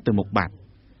រួចបើកទៅមុខបាត់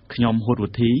ខ្ញុំហួតវុ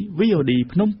ធី VOD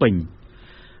ភ្នំពេញ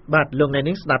បាទលោកអ្នក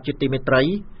នាងស្ដាប់ជាទីមេត្រី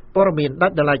ព័ត៌មានដា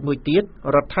ច់ដライមួយទៀត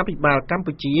រដ្ឋាភិបាលកម្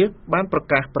ពុជាបានប្រ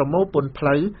កាសប្រមូលពន្ធផ្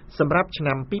លូវសម្រាប់ឆ្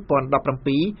នាំ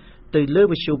2017ទៅលើ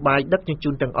វិទ្យុបាយដឹកជញ្ជូ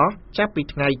នទាំងអស់ចាប់ពី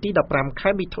ថ្ងៃទី15ខែ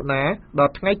មិថុនាដ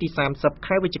ល់ថ្ងៃទី30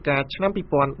ខែវិច្ឆិកាឆ្នាំ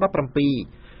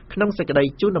2017ក្នុងសេចក្តី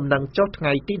ជូនដំណឹងចុះថ្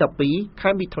ងៃទី12ខែ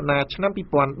មិថុនាឆ្នាំ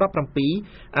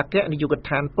2017អគ្គនាយកដ្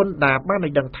ឋានពន្ធដារបានឲ្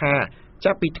យដឹងថា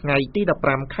ចាប់ពីថ្ងៃទី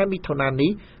15ខែមិថុនា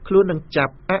នេះខ្លួននឹងចា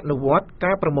ប់អនុវត្ត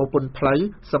ការប្រមូលពន្ធផ្លូវ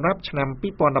សម្រាប់ឆ្នាំ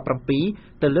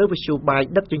2017ទៅលើវិទ្យុបាយ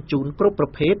ដឹកជញ្ជូនគ្រប់ប្រ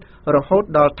ភេទរហូត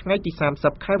ដល់ថ្ងៃទី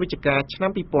30ខែវិច្ឆិកាឆ្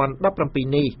នាំ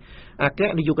2017នេះអគ្គ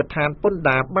នាយកដ្ឋានពន្ធ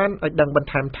ដារបានឲ្យដឹងបន្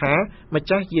ថែមថាម្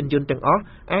ចាស់យានយន្តទាំងអស់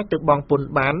អាចទៅបង់ពន្ធ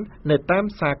បាននៅតាម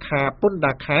សាខាពន្ធ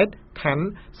ដារខេត្តខណ្ឌ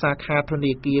សាខាធ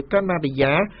នាគារកាណាឌី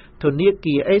យ៉ាធនា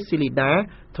គារអេស៊ីលីដា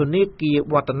ធនាគារ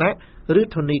វឌ្ឍនៈឬ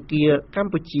ធនាគារក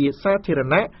ម្ពុជាសាធារ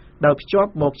ណៈដោយភ្ជា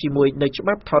ប់មកជាមួយនៅច្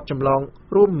បាប់ថតចម្លង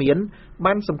រួមមាន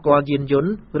បានសម្គាល់យានយន្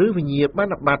តឬវិញ្ញាប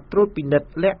នបត្រត្រួតពិនិត្យ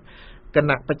លក្ខ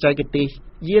ណៈបច្ចេកទេស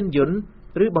យានយន្ត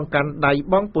ឬបង្កាន់ដៃ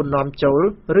បង់ពន្ធនាំចូល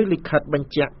ឬលិខិតបញ្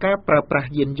ជាក់ការប្រើប្រាស់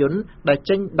យានយន្តដែល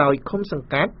ចេញដោយឃុំសង្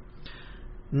កាត់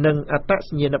និងអត្ត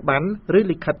សញ្ញាណប័ណ្ណឬ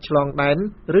លិខិតឆ្លងដែន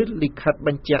ឬលិខិតប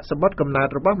ញ្ជាក់សម្បត្តិកំណើត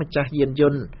របស់ម្ចាស់យានយ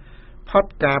ន្តផុត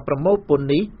ការប្រមូលពន្ធ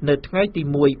នេះនៅថ្ងៃទី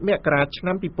1មករាឆ្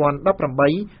នាំ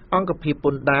2018អង្គភាពព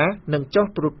ន្ធដារនឹងចុះ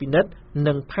ត្រួតពិនិត្យ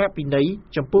និងផាកពិន័យ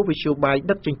ចំពោះវិទ្យុបាយ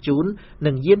ដឹកជញ្ជូន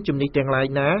និងយានជំនិះទាំងឡាយ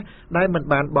ណាដែលមិន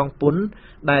បានបង់ពន្ធ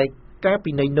ដែលការ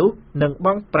ពិន័យនោះនឹងប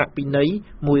ង់ប្រាក់ពិន័យ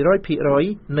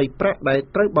 100% នៃប្រាក់ដែល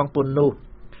ត្រូវបង់ពន្ធនោះ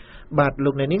បាទលោ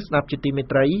កអ្នកនាងស្ដាប់ជាទីមេ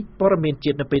ត្រីព័ត៌មាន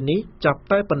ជាតិនៅពេលនេះចាប់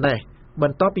តែប៉ុណ្ណេះប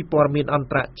ន្តពីព័ត៌មានអន្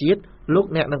តរជាតិលោក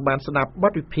អ្នកនឹងបានស្ដាប់ប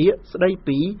ទវិភាគស្ដី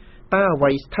ពីតើអ្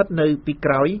វីស្ថិតនៅពី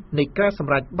ក្រោយនៃការស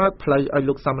ម្រេចបើកផ្លូវឲ្យ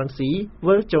លោកសំរងស៊ី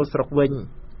វិលចូលស្រុកវិញ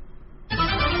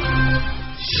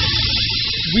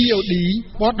VOD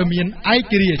ព័ត៌មានឯ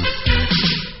ករាជ្យ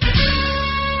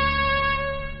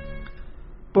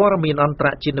ព័ត៌មានអន្តរ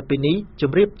ជាតិនៅពេលនេះជ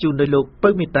ម្រាបជូនដោយលោកពៅ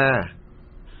មេតា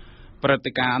ព្រឹត្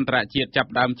តិការណ៍អន្តរជាតិចាប់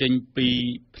ដើមចេញពី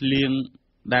ភ្លៀង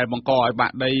ដែលបង្កឲ្យបា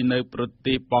ក់ដីនៅប្រ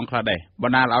ទេសបង់ក្លាដេសប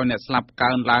ណ្ដាលឲ្យអ្នកស្លាប់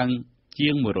កើនឡើងជា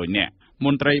ង100នាក់ម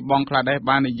ន្ត្រីបង់ក្លាដេស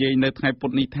បាននិយាយនៅថ្ងៃពុ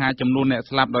ធនេះថាចំនួនអ្នក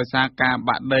ស្លាប់ដោយសារការ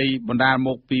បាក់ដីបណ្ដាលម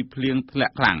កពីភ្លៀងធ្លា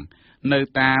ក់ខ្លាំងនៅ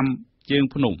តាមជើង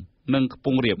ភ្នំនិងខ្ព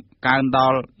ង់រាបកើនដ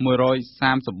ល់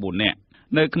134នាក់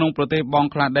នៅក្នុងប្រទេសបង់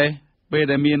ក្លាដេសពេល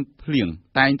ដែលមានភ្លៀង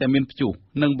តែងតែមានព្យុះ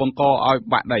និងបង្កឲ្យ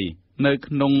បាក់ដីនៅ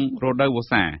ក្នុងរដូវវ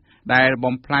ស្សាដែល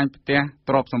បំផ្លាញផ្ទះ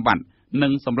ទ្រព្យសម្បត្តិនិ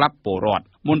ងសម្លាប់ពលរដ្ឋ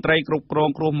មន្ត្រីគ្រប់គ្រង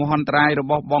គ្រោះមហន្តរាយរ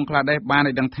បស់បង់ក្លាដេសបាន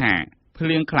ឲ្យដឹងថាភ្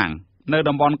លៀងខ្លាំងនៅ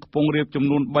តំបន់ខ្ពង់រាបចំ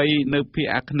នួន3នៅភាគ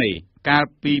អាគ្នេយ៍កាល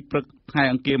ពីព្រឹកថ្ងៃ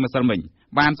អង្គារម្សិលមិញ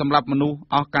បានសម្លាប់មនុស្ស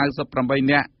អស់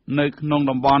98នាក់នៅក្នុង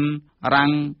តំបន់រ៉ាំង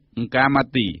អង្គាម៉ា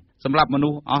ទីសម្លាប់មនុ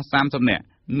ស្សអស់30នាក់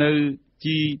នៅ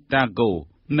ជីតាហ្គោ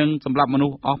និងសម្លាប់មនុ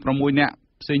ស្សអស់6នាក់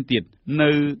ផ្សេងទៀតនៅ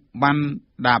បាន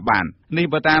ដាបាននេះ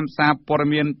បើតាមសារព័ត៌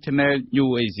មាន Channel New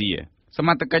Asia សម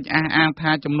ត្ថកិច្ចអះអាង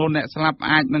ថាចំនួនអ្នកស្លាប់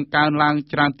អាចនឹងកើនឡើង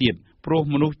ច្រើនទៀតព្រោះ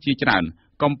មនុស្សជាច្រើន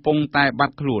កំពុងតែបា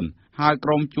ត់ខ្លួនហើយក្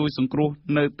រុមជួយសង្គ្រោះ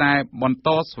នៅតែបន្ត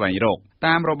ស្វែងរក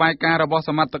តាមរបាយការណ៍របស់ស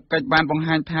មត្ថកិច្ចបានបង្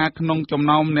ហាញថាក្នុងចំ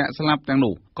ណោមអ្នកស្លាប់ទាំង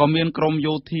នោះក៏មានក្រុម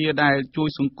យោធាដែលជួយ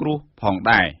សង្គ្រោះផង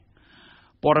ដែរ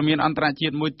ព័ត៌មានអន្តរជា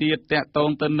តិមួយទៀតតាក់ទង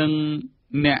ទៅនឹង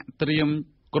អ្នកត្រៀម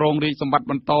គ្រងរាជសម្បត្តិ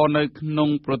បន្តនៅក្នុង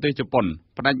ប្រទេសជប៉ុន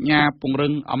បដិញ្ញាពង្រឹ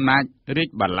ងអំណាចរាជ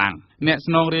បល្ល័ង្កអ្នក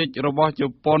ស្នងរាជរបស់ជ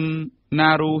ប៉ុន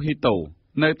Naruhito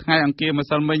នៅថ្ងៃអង្គារម្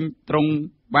សិលមិញទ្រង់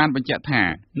បានបញ្ជាក់ថា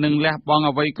នឹងលះបង់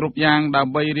អ្វីគ្រប់យ៉ាងដើ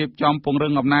ម្បីរៀបចំពង្រឹ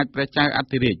ងអំណាចព្រះចៅអ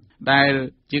ធិរាជដែល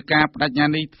ជាការបដិញ្ញា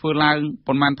នេះធ្វើឡើង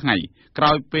ប៉ុន្មានថ្ងៃក្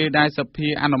រោយពេលដែលសភា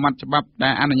អនុម័តច្បាប់ដែ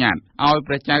លអនុញ្ញាតឲ្យ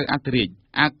ព្រះចៅអធិរាជ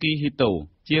Akihito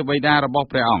ជាបិតារបស់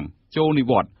ព្រះអង្គចូលនិ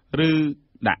វត្តន៍ឬ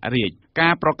ដាក់រាជ កា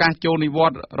រប្រកាសចូលនិវ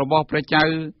ត្តន៍របស់ព្រះចៅ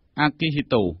អាគីហ៊ី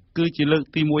តូគឺជាលើក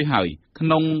ទី1ហើយក្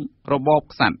នុងរបប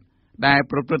ក្សត្រដែល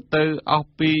ប្រព្រឹត្តទៅអស់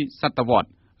ពីសតវត្ស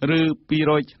ឬ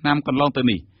200ឆ្នាំកន្លងទៅ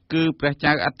នេះគឺព្រះ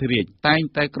ចៅអធិរាជតែង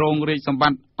តែគ្រងរាជសម្ប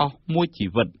ត្តិអស់មួយជី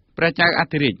វិតព្រះចៅអ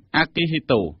ធិរាជអាគីហ៊ី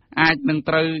តូអាចនឹង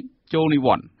ត្រូវចូលនិវ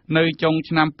ត្តន៍នៅចុង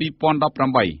ឆ្នាំ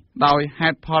2018ដោយហេ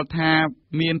តុផលថា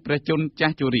មានព្រះជន្មចា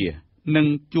ស់ជរានិង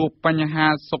ជួបបញ្ហា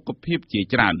សុខភាពជា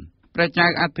ច្រើនព្រះចៅ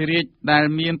អធិរាជដែល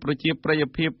មានប្រជាប្រិយ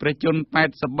ភាពព្រះជន្ម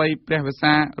83ព្រះវស្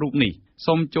សារូបនេះ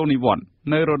សូមចូលនិវត្តន៍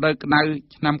នៅរដូវក្តៅ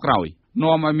ឆ្នាំក្រោយ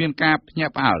នាំឲ្យមានការភ្ញា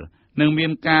ក់ផ្អើលនិងមា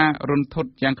នការរន្ធត់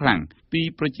យ៉ាងខ្លាំងពី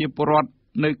ប្រជាពលរដ្ឋ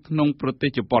នៅក្នុងប្រទេស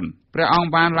ជប៉ុនព្រះអង្គ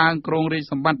បានឡើងគ្រងរាជ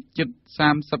សម្បត្តិជិត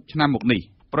30ឆ្នាំមកនេះ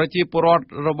ប្រជាពលរដ្ឋ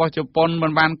របស់ជប៉ុនមិ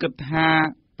នបានគិតថា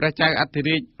ព្រះចៅអធិ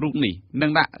រាជរូបនេះនឹ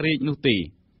ងដាក់រាជនោះទេ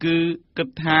គឺគិត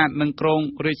ថានឹងគ្រង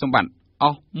រាជសម្បត្តិអ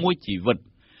ស់មួយជីវិត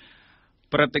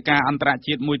ព្រឹត្តិការណ៍អន្តរ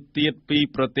ជាតិមួយទៀតពី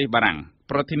ប្រទេសបារាំង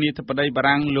ប្រធានាធិបតីបា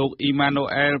រាំងលោកអ៊ីម៉ានូ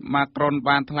អែលម៉ាក្រុន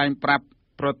បានថ្លែងប្រាប់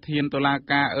ប្រធានតុលា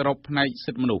ការអឺរ៉ុបផ្នែក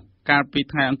សិទ្ធិមនុស្សកាលពី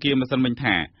ថ្ងៃអង្គារម្សិលមិញ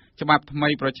ថាច្បាប់ថ្មី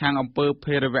ប្រឆាំងអំពើ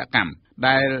ភេរវកម្ម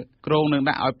ដែលគ្រោងនឹង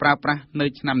ដាក់ឲ្យប្រើប្រាស់នៅ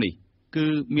ឆ្នាំនេះគឺ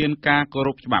មានការគោរ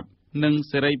ពច្បាប់និង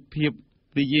សេរីភាព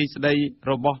និយាយស្ដី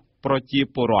របស់ប្រជា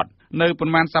ពលរដ្ឋនៅប៉ុ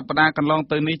ន្មានសប្តាហ៍កន្លង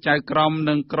ទៅនេះចៅក្រម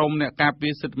និងក្រុមអ្នកការពា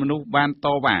រសិទ្ធិមនុស្សបានត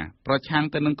វ៉ាប្រឆាំង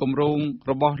ទៅនឹងគម្រោង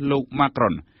របស់លោកម៉ាក្រុ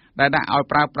នដែលដាក់ឲ្យ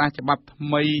ប្រើប្រាស់ច្បាប់ថ្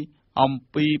មីអំ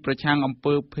ពីប្រឆាំងអំ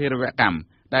ពើភេរវកម្ម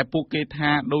ដែលពួកគេថា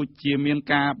ដូចជាមាន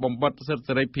ការបំបិទសិទ្ធិ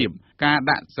សេរីភាពការ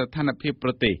ដាក់ស្ថានភាពប្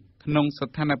រទេសក្នុង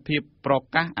ស្ថានភាពប្រ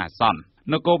កាសអាសន្ន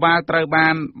នគរបាលត្រូវបា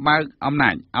នបើកអំ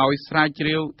ណាចឲ្យស្រាវជ្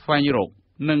រាវស្វែងរក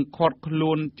និងឃាត់ខ្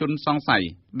លួនជនសង្ស័យ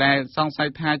ដែលសង្ស័យ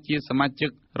ថាជាសមាជិក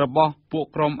របស់ពួក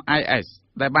ក្រុម IS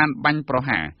ដែលបានបាញ់ប្រ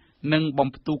ហារនិងបំ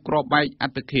ផ្ទុះគ្រាប់បែកអ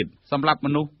ត្តឃាតសម្រាប់ម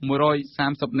នុស្ស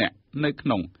130នាក់នៅក្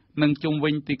នុងនិងជុំវិ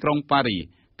ញទីក្រុងប៉ារី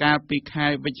កាលពីខែ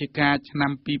វិច្ឆិកាឆ្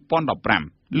នាំ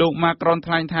2015លោកម៉ាក្រុន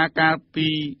ថ្លែងថាកាលពី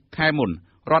ខែមុន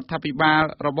រដ្ឋាភិបាល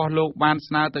របស់លោកបាន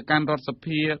ស្នើទៅកាន់រដ្ឋស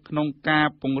ភាក្នុងការ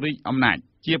ពង្រីកអំណាច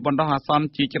ជាបណ្ដោះអាសន្ន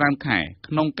ជាច្រើនខែ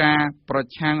ក្នុងការប្រ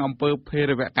ឆាំងអំពើភេ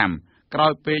រវកម្មក្រោ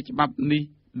យពេលច្បាប់នេះ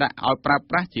ដាក់ឲ្យប្រើ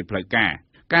ប្រាស់ជាផ្លូវការ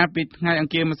កាលពីថ្ងៃអ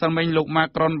ង្គារម្សិលមិញលោកម៉ា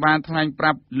ក្រុនបានថ្លែងប្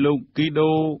រាប់លោកគី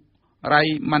ដូរ៉ៃ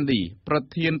ម៉ាន់ឌីប្រ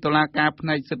ធានតុលាការផ្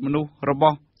នែកសិទ្ធិមនុស្សរប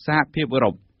ស់សហភាពអឺ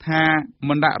រ៉ុបថា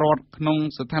មិនដាក់រដ្ឋក្នុង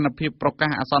ស្ថានភាពប្រកាស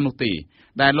អាសន្ននោះទេ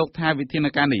ដែលលោកថាវិធាន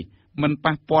ការនេះមិន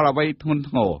ប៉ះពាល់អ្វីធ្ងន់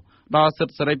ធ្ងរដល់សិ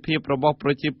ទ្ធិសេរីភាពរបស់ប្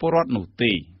រជាពលរដ្ឋនោះ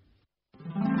ទេ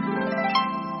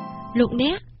លោកអ្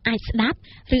នកអាចស្ដាប់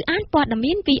ឬអានព័ត៌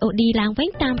មាន VOD ឡើងវិញ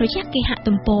តាមរយៈគេហ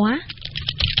ទំព័រ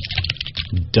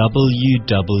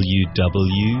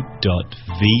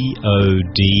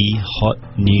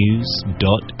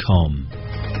www.vodhotnews.com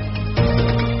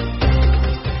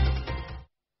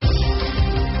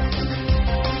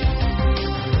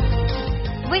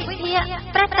វិទ្យា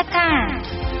ព្រឹត្តិការណ៍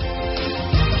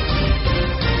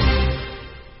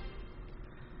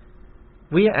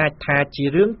វាអាចថាជា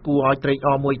រឿងគួរឲ្យត្រេកអ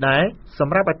រមួយដែរស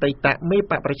ម្រាប់អតីតមេប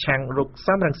កប្រឆាំងរុក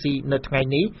សំរងស៊ីនៅថ្ងៃ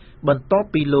នេះបន្ទាប់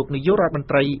ពីលោកនាយករដ្ឋមន្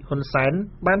ត្រីហ៊ុនសែន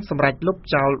បានសម្រេចលុប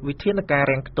ចោលវិធានការ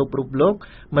រាំងខ្ទប់រូបលោក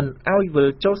មិនឲ្យវិល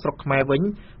ចូលស្រុកខ្មែរវិញ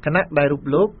ខណៈដែលរូប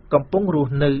លោកកំពុងរ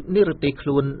ស់នៅនិរទេសខ្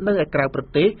លួននៅឯក្រៅប្រ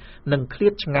ទេសនិងឃ្លា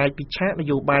តឆ្ងាយពីឆាកន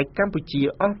យោបាយកម្ពុជា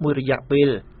អស់មួយរយៈពេល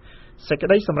សេចក្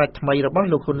តីសម្រេចថ្មីរបស់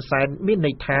លោកហ៊ុនសែនមាន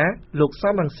ន័យថាលោក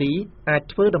សំរងស៊ីអាច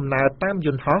ធ្វើដំណើរតាមយ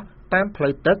ន្តហោះតាមផ្លូ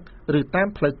វទឹកឬតាម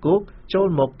ផ្លូវគោកចូល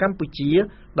មកកម្ពុជា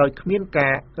ដោយគ្មានកា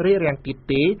ររារាំងទៀត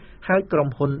ទេហើយក្រុម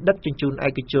ហ៊ុនដឹកជញ្ជូនឯ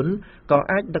កជនក៏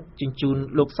អាចដឹកជញ្ជូន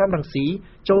លោកសំរងស៊ី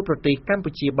ចូលប្រទេសកម្ពុ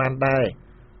ជាបានដែរ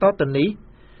តទៅនេះ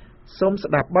សូម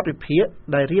ស្ដាប់បទវិភាគ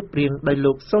ដែលរៀបរៀងដោយ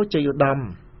លោកសូជ័យឧត្តម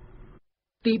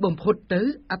ទីបំផុតទៅ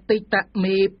អតីត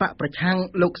មេបកប្រឆាំង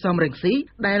លោកសំរងស៊ី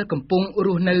ដែលកំពុងរ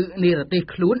ស់នៅនិរទេស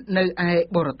ខ្លួននៅឯ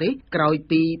បរទេសក្រោយ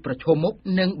ពីប្រឈមមុខ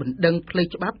នឹងបណ្ដឹងផ្លូវ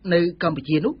ច្បាប់នៅកម្ពុ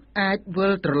ជានោះអាចវិ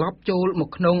លត្រឡប់ចូលមក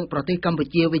ក្នុងប្រទេសកម្ពុ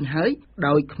ជាវិញហើយ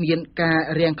ដោយគ្មានការ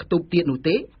រាំងខ្ទប់ទៀតនោះ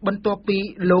ទេបន្ទាប់ពី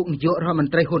លោកនាយករដ្ឋម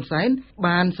ន្ត្រីហ៊ុនសែន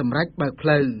បានសម្រេចបើកផ្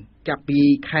លូវចាប់ពី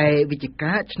ខែវិច្ឆិ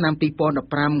កាឆ្នាំ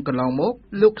2015កន្លងមក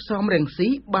លោកសំរងស៊ី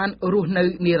បានរស់នៅ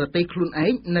និរទេសខ្លួនឯ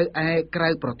ងនៅឯក្រៅ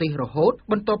ប្រទេសរហូត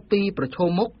បន្ទាប់ពីប្រឈម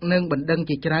មុខនឹងបណ្ដឹង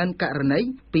ជាច្រើនករណី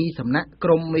ពីសំណាក់ក្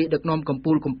រុមមេដឹកនាំកម្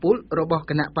ពុជារបស់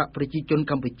គណៈបកប្រជាជន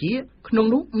កម្ពុជាក្នុង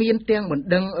នោះមានទាំងបណ្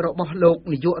ដឹងរបស់លោក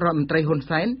នាយករដ្ឋមន្ត្រីហ៊ុន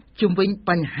សែនជុំវិញ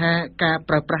បញ្ហាការ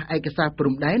ប្រើប្រាស់ឯកសារព្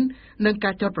រំដែននិង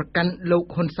ការចោទប្រកាន់លោក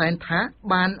ហ៊ុនសែនថា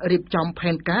បានរៀបចំផែ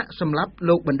នការសម្រាប់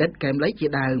លោកបណ្ឌិតកែមលីជា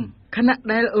ដើមខណៈ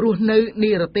ដែលរស់នៅ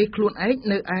និរទេសខ្លួនឯង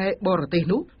នៅឯបរទេស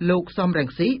នោះលោកសំរង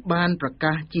ស៊ីបានប្រ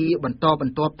កាសជាបន្តប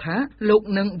ន្ទាប់ថាលោក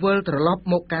នឹងវិលត្រឡប់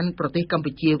មកកាន់ប្រទេសកម្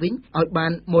ពុជាវិញឲ្យបា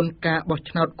នមុនការបោះ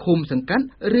ឆ្នោតឃុំសង្កាត់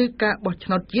ឬការបោះឆ្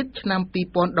នោតជាតិឆ្នាំ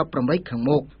2018ខាង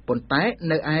មុខព ប៉ុន្តែ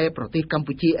នៅឯប្រទេសកម្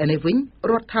ពុជាឯនេះវិញ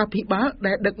រដ្ឋាភិបាល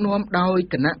ដែលដឹកនាំដោយ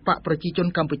គណៈបកប្រជាជន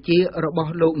កម្ពុជារប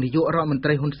ស់លោកនាយករដ្ឋមន្ត្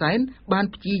រីហ៊ុនសែនបាន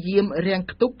ព្យាយាមរាំង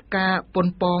ខ្ទប់ការប៉ុន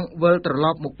ប៉ងវិលត្រឡ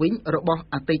ប់មកវិញរបស់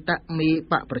អតីតមេ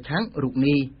បកប្រឆាំងរូប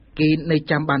នេះគេនៅ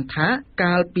ចាំបានថា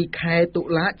កាលពីខែតុ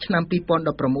លាឆ្នាំ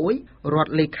2016រដ្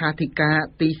ឋលេខាធិការ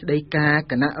ទីស្តីការ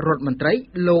គណៈរដ្ឋមន្ត្រី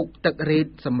លោកទឹករ៉េត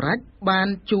សម្រាប់បាន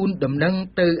ជូនដំណឹង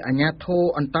ទៅអាជ្ញាធរ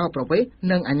អន្តរប្រវេសន៍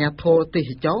និងអាជ្ញាធរទេ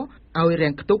សចរឲ្យ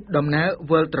រាំងខ្ទប់ដំណើរ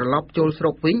វិលត្រឡប់ចូលស្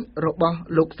រុកវិញរបស់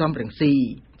លោកសំរងស៊ី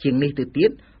ជាងនេះទៅទៀ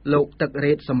តលោកទឹក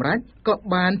រ៉េតសម្រាប់ក៏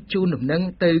បានជូនដំណឹង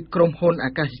ទៅក្រុមហ៊ុន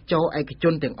អាកាសចរឯកជ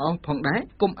នទាំងអស់ផងដែរ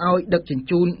កុំឲ្យដឹកជញ្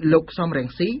ជូនលោកសំរង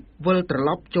ស៊ីវិលត្រឡ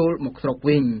ប់ចូលមកស្រុក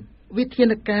វិញវិធា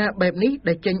នការបែបនេះ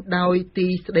ដែលចេញដោយទី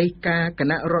ស្តីការគ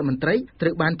ណៈរដ្ឋមន្ត្រីត្រូ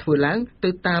វបានធ្វើឡើងទៅ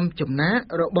តាមចំណា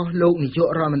របស់លោកនាយក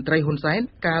រដ្ឋមន្ត្រីហ៊ុនសែន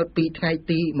កាលពីថ្ងៃ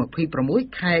ទី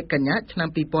26ខែកញ្ញាឆ្នាំ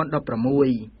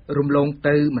2016រំលង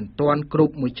ទៅមិនទាន់គ្រ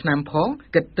ប់មួយឆ្នាំផង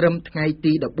គិតត្រឹមថ្ងៃ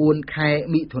ទី14ខែ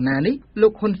មិថុនានេះលោ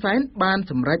កហ៊ុនសែនបាន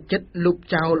សម្រេចចិត្តលុប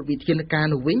ចោលវិធានការ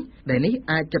នោះវិញដែលនេះ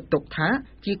អាចចាត់ទុកថា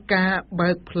ជាការបើ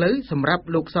កផ្លូវសម្រាប់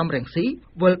លោកសំរងស៊ី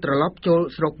វិលត្រឡប់ចូល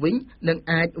ស្រុកវិញនិង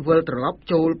អាចវិលត្រឡប់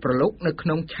ចូលប្រឡូកនៅក្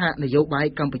នុងឆាកនយោបាយ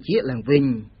កម្ពុជាឡើងវិញ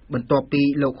បន្ទាប់ពី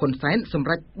លោកហ៊ុនសែនសម្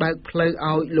រេចបើកផ្លូវ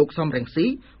ឲ្យលោកសំរងស៊ី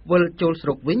វិលចូលស្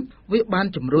រុកវិញវាបាន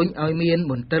ជំរុញឲ្យមាន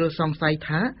មន្ទិលសង្ស័យ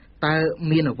ថាតើ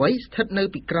មានអ្វីស្ថិតនៅ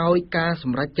ពីក្រោយការស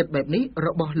ម្រេចចិត្តបែបនេះរ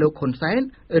បស់លោកហ៊ុនសែន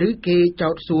ឬគេចោ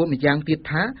ទសួរម្យ៉ាងទៀត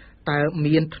ថាតើ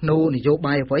មានធ្នូនយោ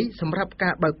បាយអ្វីសម្រាប់កា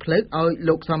របើកផ្លូវឲ្យ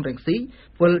លោកសំរងស៊ី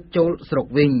វិលចូលស្រុក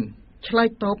វិញឆ្លើយ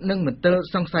តបនឹងមន្ទិល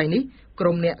សង្ស័យនេះក្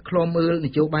រុមអ្នកឃ្លាំមើលន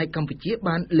យោបាយកម្ពុជា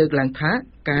បានលើកឡើងថា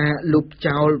ការលុប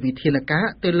ចោលវិធានការ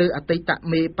ទៅលើអតីត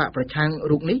មេបកប្រឆាំង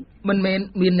រូបនេះមិនមែន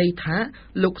មានន័យថា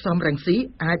លោកសំរងស៊ី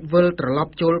អាចវិលត្រឡ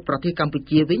ប់ចូលប្រទេសកម្ពុ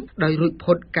ជាវិញដោយរួច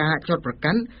ផុតការចោទប្រ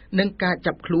កាន់និងការ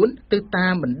ចាប់ខ្លួនទៅតា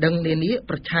មបណ្ដឹងនានា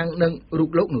ប្រឆាំងនឹងរូប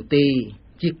លោកនោះទេ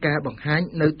ជាការបង្ហាញ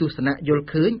នៅទស្សនៈយល់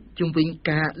ឃើញជុំវិញ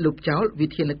ការលុបចោលវិ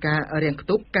ធានការរាំងខ្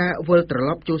ទប់ការវិលត្រឡ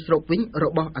ប់ចូលស្រុកវិញរ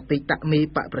បស់អតីតមេ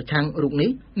បកប្រឆាំងរូបនេះ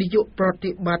នាយកប្រ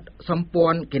តិបត្តិសម្ព័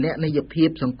ន្ធគណនេយ្យភាព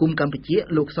សង្គមកម្ពុជា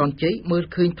លោកសនជ័យមើល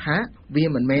ឃើញថាវា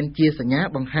មិនមែនជាសញ្ញា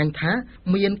បង្ហាញថា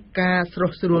មានការស្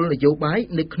រុះស្រួលនយោបាយ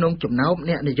នៅក្នុងចំណោម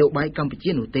អ្នកនយោបាយកម្ពុជា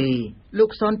នោះទេលោក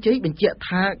សនជ័យបញ្ជាក់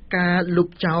ថាការលុប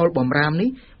ចោលបំរាមនេះ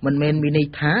មិនមែនមានន័យ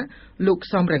ថាលោក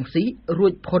សំរងស៊ីរួ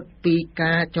ចផុតពី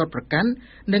ការចោទប្រកាន់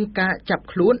និងការចាប់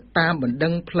ខ្លួនតាមបណ្ដឹ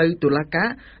ងផ្លូវតុលាការ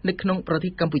នៅក្នុងប្រទេ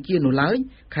សកម្ពុជានោះឡើយ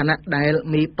ខណៈដែល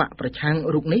មេបកប្រឆាំង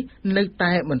រូបនេះនៅ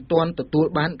តែមិនទាន់ទទួល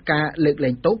បានការលើកលែ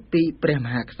ងទោសពីព្រះម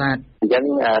ហាក្សត្រអញ្ចឹង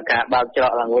ការបើកច្រ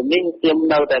កឡើងវិញនេះខ្ញុំ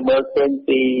នៅតែមើលឃើញ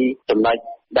ពីចំណុច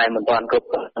ដែលមិនទាន់គ្រប់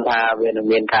គ្រាន់ថាវានឹង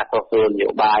មានការស្រុះស្រួលនយោ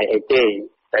បាយអីទេ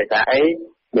តែថាអី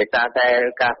ដោយសារតែ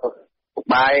ការស្រុះ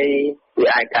បាយវា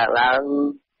អាចកើតឡើង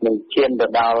នឹងឈានទៅ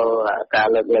ដល់ការ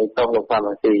លើកលែងទោសលោកសំរ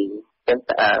ងស៊ីអញ្ចឹង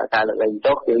ការលើកលែង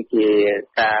ទោសគឺជា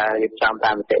ការរៀបចំ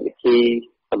តាមនីតិវិធី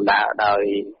សម្ដៅដោយ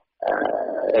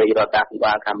រដ្ឋាភិ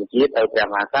បាលកម្ពុជាទៅព្រះ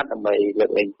មហាក្សត្រដើម្បីលើ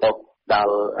កលែងទោសដ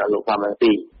ល់លោកសំរង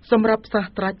ស៊ីសម្រាប់សា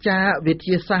ស្ត្រាចារ្យវិទ្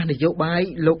យាសាស្ត្រនយោបាយ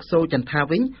លោកសូចន្ទថា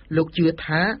វិញលោកជឿ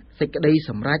ថាសេចក្តី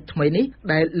សម្រេចថ្មីនេះ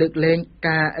ដែលលើកលែង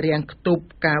ការរាំងខ្ទប់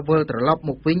ការវិលត្រឡប់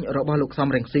មកវិញរបស់លោកសំ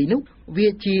រងស៊ីនោះវា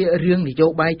ជារឿងនយោ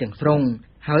បាយទាំងស្រុង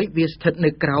ហើយវាស្ថិតនៅ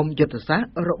ក្រោមយុទ្ធសាស្ត្រ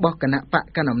របស់គណៈបក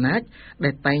កណ្ដាលអំណាច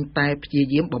ដែលតែងតែព្យា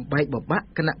យាមបំបែកបំបាក់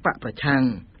គណៈបកប្រឆាំង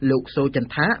លោកសូចន្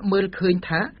ទថាមើលឃើញ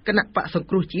ថាគណៈបកសង្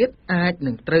គ្រោះជាតិអាច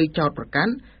នឹងត្រូវចោទប្រកា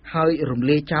ន់ហើយរំ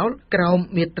លាយចោលក្រោម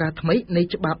មាត្រាថ្មីនៃ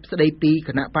ច្បាប់ស្តីពីគ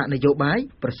ណៈបកនយោបាយ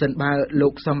ប្រសិនបើលោ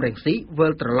កសំរងស៊ីវិ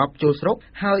លត្រឡប់ចូលស្រុក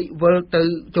ហើយវិលទៅ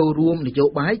ចូលរួមនយោ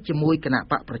បាយជាមួយគណៈ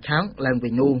បកប្រឆាំងឡើង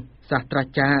វិញនោះសាស្ត្រា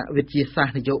ចារ្យវិទ្យាសាស្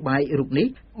ត្រនយោបាយរូបនេះ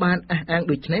បានអះអាង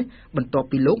ដូចនេះបន្ទាប់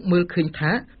ពីលោកមើលឃើញ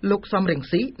ថាលោកសំរង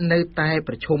ស៊ីនៅតែ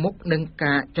ប្រឈមមុខនឹង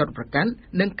ការចោទប្រកាន់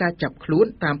និងការចាប់ខ្លួន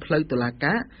តាមផ្លូវតុលា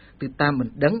ការទៅតាមប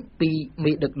ណ្ដឹងពី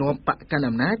មេដឹកនាំបកកណ្ដាល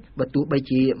អំណាចបើទោះបី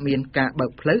ជាមានការបើ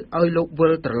កផ្លូវឲ្យលោកវិ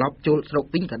លត្រឡប់ចូលស្រុក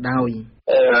វិញក៏ដោយ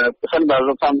ប្រសិនបើ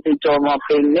លោកសំរងស៊ីចូលមក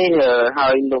ពេលនេះហើ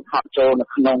យលោកហត់ចូលនៅ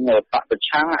ក្នុងបកប្រ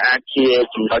ឆាំងអាចជា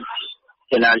ចំណុច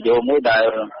សេណារីយ៉ូមួយដែល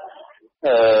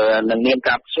នឹងមាន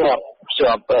ការភ្ជាប់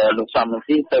លោកសំរង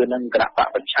ស៊ីទៅនឹងគណៈបក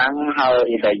ប្រឆាំងហើយ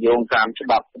ដែលយោងតាមច្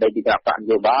បាប់ស្តីពីគណៈបកន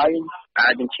យោបាយអា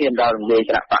ចនឹងឈានដល់រំលាយ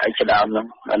គណៈបកឯកឧត្តមនោះ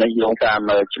នេះយោងតាម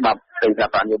ច្បាប់ស្តីពីគណៈ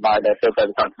បកនយោបាយដែលទៅស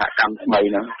ង្ឃកម្មថ្មី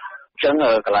ហ្នឹងអញ្ចឹង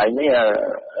កន្លែងនេះ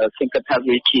ខ្ញុំគិតថា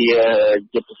វាជា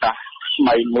យុទ្ធសាស្ត្រថ្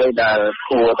មីមួយដែល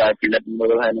គួរតែពិនិត្យមើ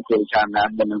លហើយនឹងគួរចារណា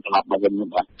មុននឹងត្រឡប់មកវិញ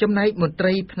បាទចំណែកមន្ត្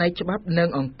រីផ្នែកច្បាប់និង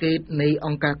អង្គការនៃអ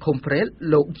ង្គការ Khmer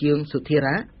លោកជាងសុធា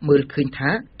រាមើលឃើញថា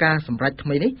ការសម្រេចថ្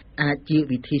មីនេះ អាចជា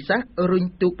វិធីសាស្ត្ររុញ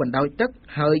ទូកបណ្ដោយទឹក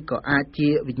ហើយក៏អាចជា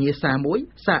វិញ្ញាសាមួយ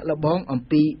សាកល្បងអំ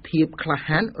ពីភាពក្លា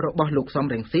ហានរបស់លោកសំ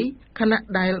រងស៊ីខណៈ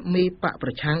ដែលមេបកប្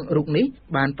រឆាំងរូបនេះ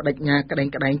បានបដិញ្ញាក្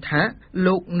តែងថា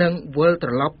លោកនឹងវិលត្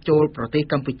រឡប់ចូលប្រទេស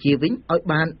កម្ពុជាវិញឲ្យ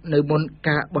បាននៅមុន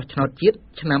ការបោះឆ្នោតជាតិ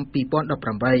ឆ្នាំ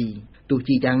 2018 ទោះ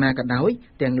ជាយ៉ាងណាក៏ដោយ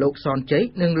ទាំងលោកសនជ័យ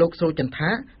និងលោកសូចន្ទា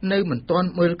នៅមិនទាន់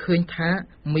មើលឃើញថា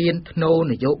មានធ្នូ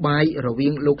នយោបាយរវា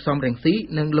ងលោកសំរងស៊ី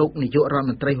និងលោកនាយករដ្ឋ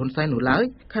មន្ត្រីហ៊ុនសែននោះឡើយ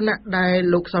ខណៈដែល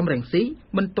លោកសំរងស៊ី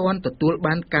មិនទាន់ទទួល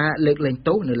បានការលើកលែង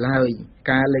ទោសនៅឡើយ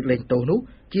ការលើកលែងទោសនោះ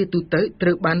ជាទូទៅត្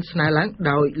រូវបានស្នើឡើង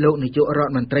ដោយលោកនាយករដ្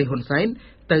ឋមន្ត្រីហ៊ុនសែន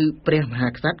ទៅព្រះមហា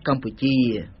ក្សត្រកម្ពុជា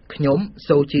ខ្ញុំ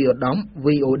សូជាឧត្តម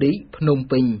VOD ភ្នំ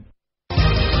ពេញ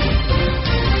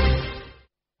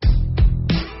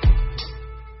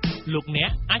លោកអ្ន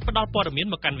កអាចផ្ដល់ព័ត៌មាន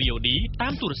មកកាន់ VOD តា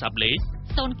មទូរស័ព្ទលេខ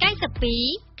092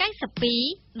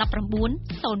 92 19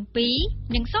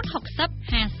 02និង060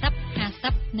 50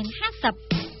 50និង50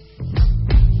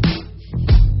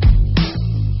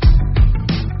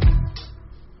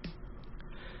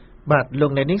បាទលោ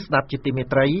កអ្នកនាងស្ដាប់ជាទីមេ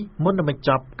ត្រីមុននឹងបញ្ច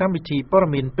ប់កម្មវិធីព័ត៌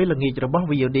មានពេលល្ងាចរបស់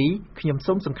VOD ខ្ញុំ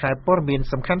សូមសង្ខេបព័ត៌មាន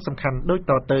សំខាន់ៗដូច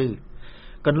តទៅ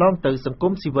កន្លងទៅសង្គ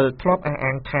មស៊ីវិលធ្លាប់អះ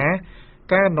អាងថា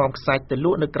ការនាំខ្សាច់ទៅល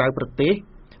ក់នៅក្រៅប្រទេស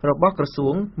របស់ក្រសួ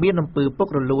ងមានអំពើពុក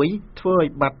រលួយធ្វើឲ្យ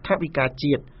បាត់ថវិកា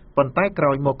ជាតិប៉ុន្តែក្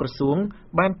រោយមកក្រសួង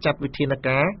បានចាត់វិធាន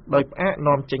ការដោយផ្អាក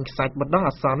នាំចេញខ្សាច់បណ្ដោះ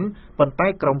អាសន្នប៉ុន្តែ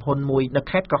ក្រុមហ៊ុនមួយនៅ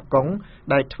ខេត្តកោះកុង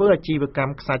ដែលធ្វើអាជីវកម្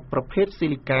មខ្សាច់ប្រភេទស៊ី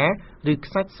លីកាឬ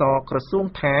ខ្សាច់សក្រសួង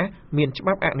ថាមានច្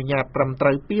បាប់អនុញ្ញាតត្រឹមត្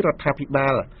រូវពីរដ្ឋាភិបា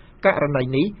លករណី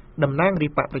នេះតំណាងរា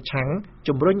ជបកប្រឆាំង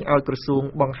ជំរុញឲ្យក្រសួង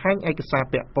បង្ហាញឯកសារ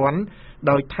ពាក់ព័ន្ធ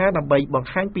ដោយថាដើម្បីបង្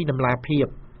ហាញពីតម្លាភាព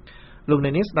លោកអ្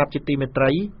នកនាងស្ដាប់ជាទីមេត្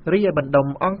រីរីឯបណ្ដុំ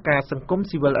អង្គការសង្គម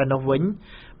ស៊ីវិលឯនោះវិញ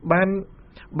បាន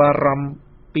បារម្ភ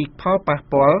ពីផលប៉ះ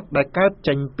ពាល់ដែលកើត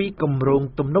ចេញពីគម្រោង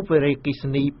ទំនប់វារីអគ្គិស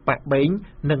នីប៉ាក់បេង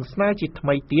និងស្នើជាថ្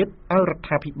មីទៀតឲ្យរដ្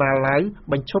ឋាភិបាលឡាវ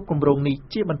បញ្ឈប់គម្រោងនេះ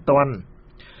ជាបន្ទាន់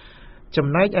ចំ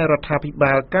ណែកឯរដ្ឋាភិ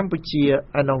បាលកម្ពុជា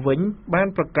ឯនោះវិញបាន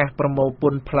ប្រកាសប្រមូលព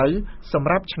ន្ធផ្លូវសម្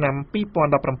រាប់ឆ្នាំ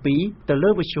2017ទៅលើ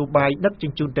វិទ្យុបាយដឹកជ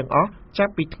ញ្ជូនទាំងអស់ចា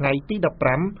ប់ពីថ្ងៃទី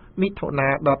15មិថុនា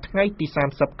ដល់ថ្ងៃទី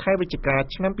30ខែវិច្ឆិកា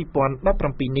ឆ្នាំ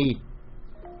2017នេះ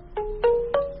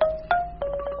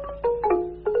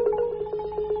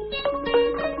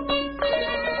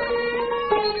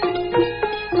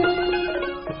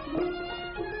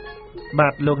បា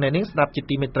ទលោកអ្នកនាងស្ដាប់ជា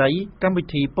ទីមេត្រីកម្មវិ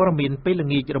ធីព័ត៌មានពេលល្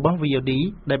ងាចរបស់ VOD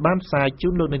ដែលបានផ្សាយជូ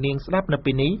នលោកអ្នកនាងស្ដាប់នៅ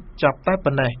ពេលនេះចប់តែ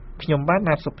ប៉ុណ្ណេះខ្ញុំបាន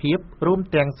ណាត់សុភាពរួម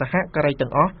ទាំងសហការីទាំ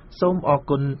ងអស់សូមអរ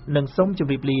គុណនិងសូមជ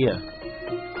ម្រាបលា